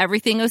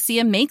 Everything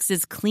Osea makes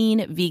is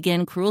clean,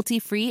 vegan,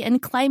 cruelty-free,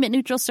 and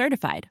climate-neutral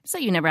certified, so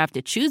you never have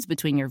to choose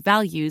between your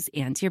values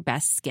and your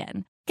best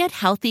skin. Get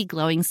healthy,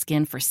 glowing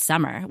skin for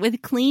summer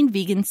with clean,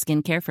 vegan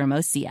skincare from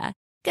Osea.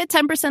 Get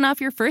 10%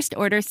 off your first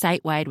order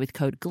site-wide with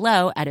code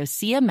GLOW at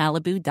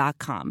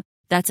OseaMalibu.com.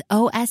 That's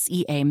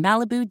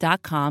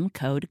OSEAMalibu.com,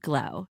 code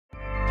GLOW.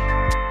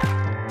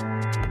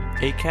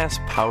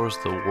 Acast powers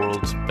the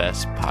world's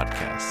best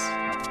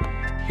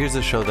podcasts. Here's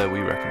a show that we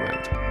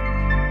recommend.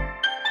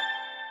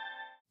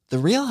 The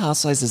Real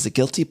Housewives is a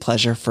guilty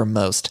pleasure for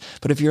most,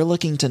 but if you're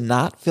looking to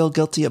not feel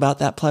guilty about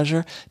that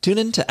pleasure, tune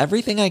in to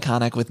Everything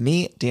Iconic with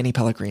me, Danny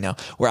Pellegrino,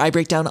 where I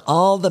break down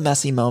all the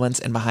messy moments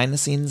and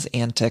behind-the-scenes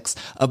antics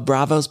of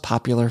Bravo's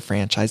popular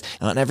franchise.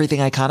 And on Everything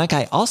Iconic,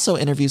 I also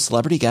interview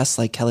celebrity guests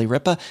like Kelly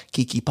Ripa,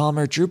 Keke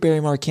Palmer, Drew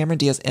Barrymore, Cameron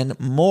Diaz, and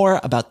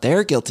more about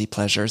their guilty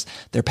pleasures,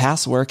 their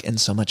past work, and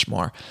so much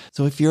more.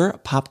 So if you're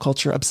pop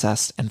culture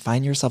obsessed and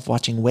find yourself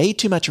watching way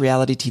too much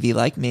reality TV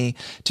like me,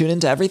 tune in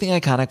to Everything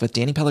Iconic with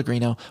Danny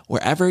Pellegrino,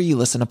 wherever you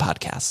listen to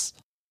podcasts.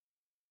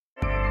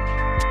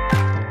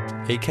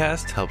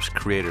 Acast helps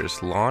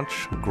creators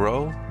launch,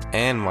 grow,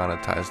 and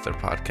monetize their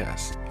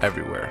podcasts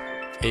everywhere.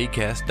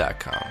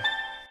 Acast.com.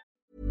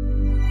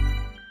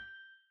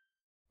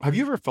 Have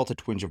you ever felt a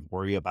twinge of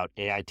worry about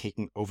AI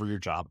taking over your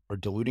job or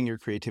diluting your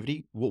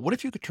creativity? Well, what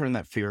if you could turn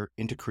that fear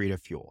into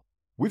creative fuel?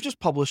 We've just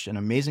published an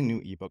amazing new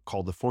ebook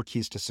called The 4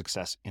 Keys to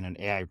Success in an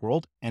AI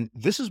World, and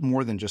this is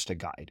more than just a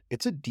guide.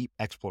 It's a deep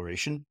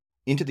exploration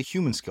into the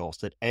human skills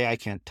that AI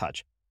can't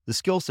touch, the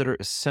skills that are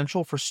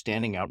essential for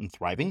standing out and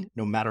thriving,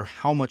 no matter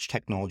how much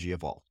technology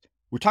evolves.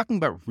 We're talking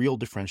about real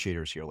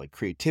differentiators here, like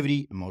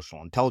creativity,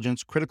 emotional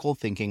intelligence, critical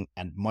thinking,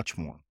 and much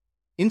more.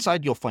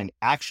 Inside, you'll find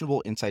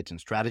actionable insights and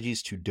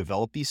strategies to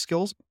develop these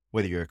skills,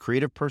 whether you're a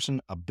creative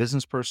person, a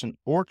business person,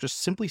 or just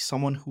simply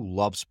someone who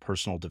loves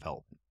personal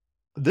development.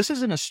 This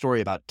isn't a story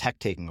about tech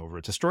taking over.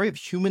 It's a story of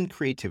human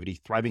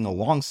creativity thriving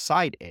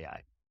alongside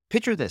AI.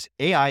 Picture this,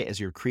 AI as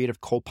your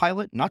creative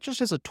co-pilot, not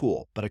just as a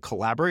tool, but a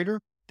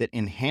collaborator that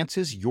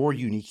enhances your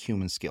unique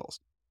human skills.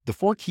 The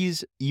 4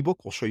 Keys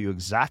ebook will show you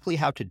exactly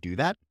how to do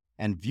that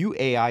and view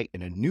AI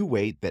in a new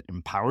way that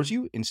empowers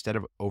you instead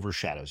of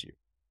overshadows you.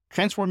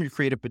 Transform your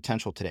creative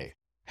potential today.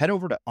 Head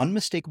over to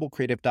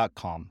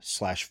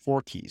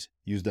unmistakablecreative.com/4keys.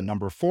 Use the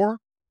number 4,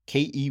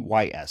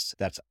 KEYS.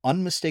 That's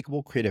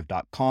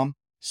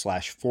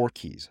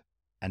unmistakablecreative.com/4keys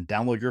and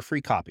download your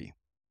free copy.